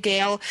thank you,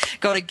 Gail.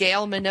 Go to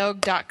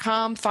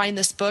GailMinogue.com, find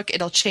this book.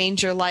 It'll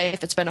change your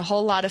life. It's been a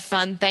whole lot of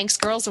fun. Thanks,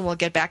 girls, and we'll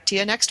get back to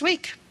you next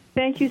week.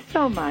 Thank you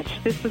so much.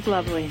 This was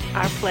lovely.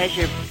 Our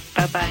pleasure.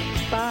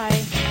 Bye-bye.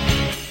 Bye.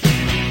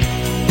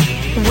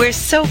 We're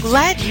so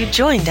glad you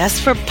joined us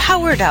for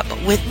Powered Up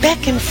with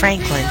Beck and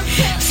Franklin.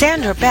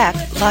 Sandra Beck,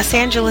 Los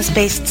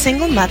Angeles-based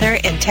single mother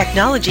and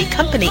technology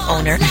company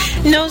owner,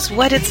 knows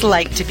what it's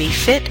like to be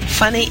fit,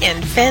 funny,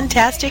 and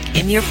fantastic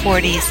in your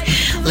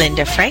 40s.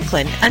 Linda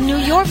Franklin, a New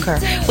Yorker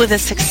with a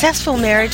successful marriage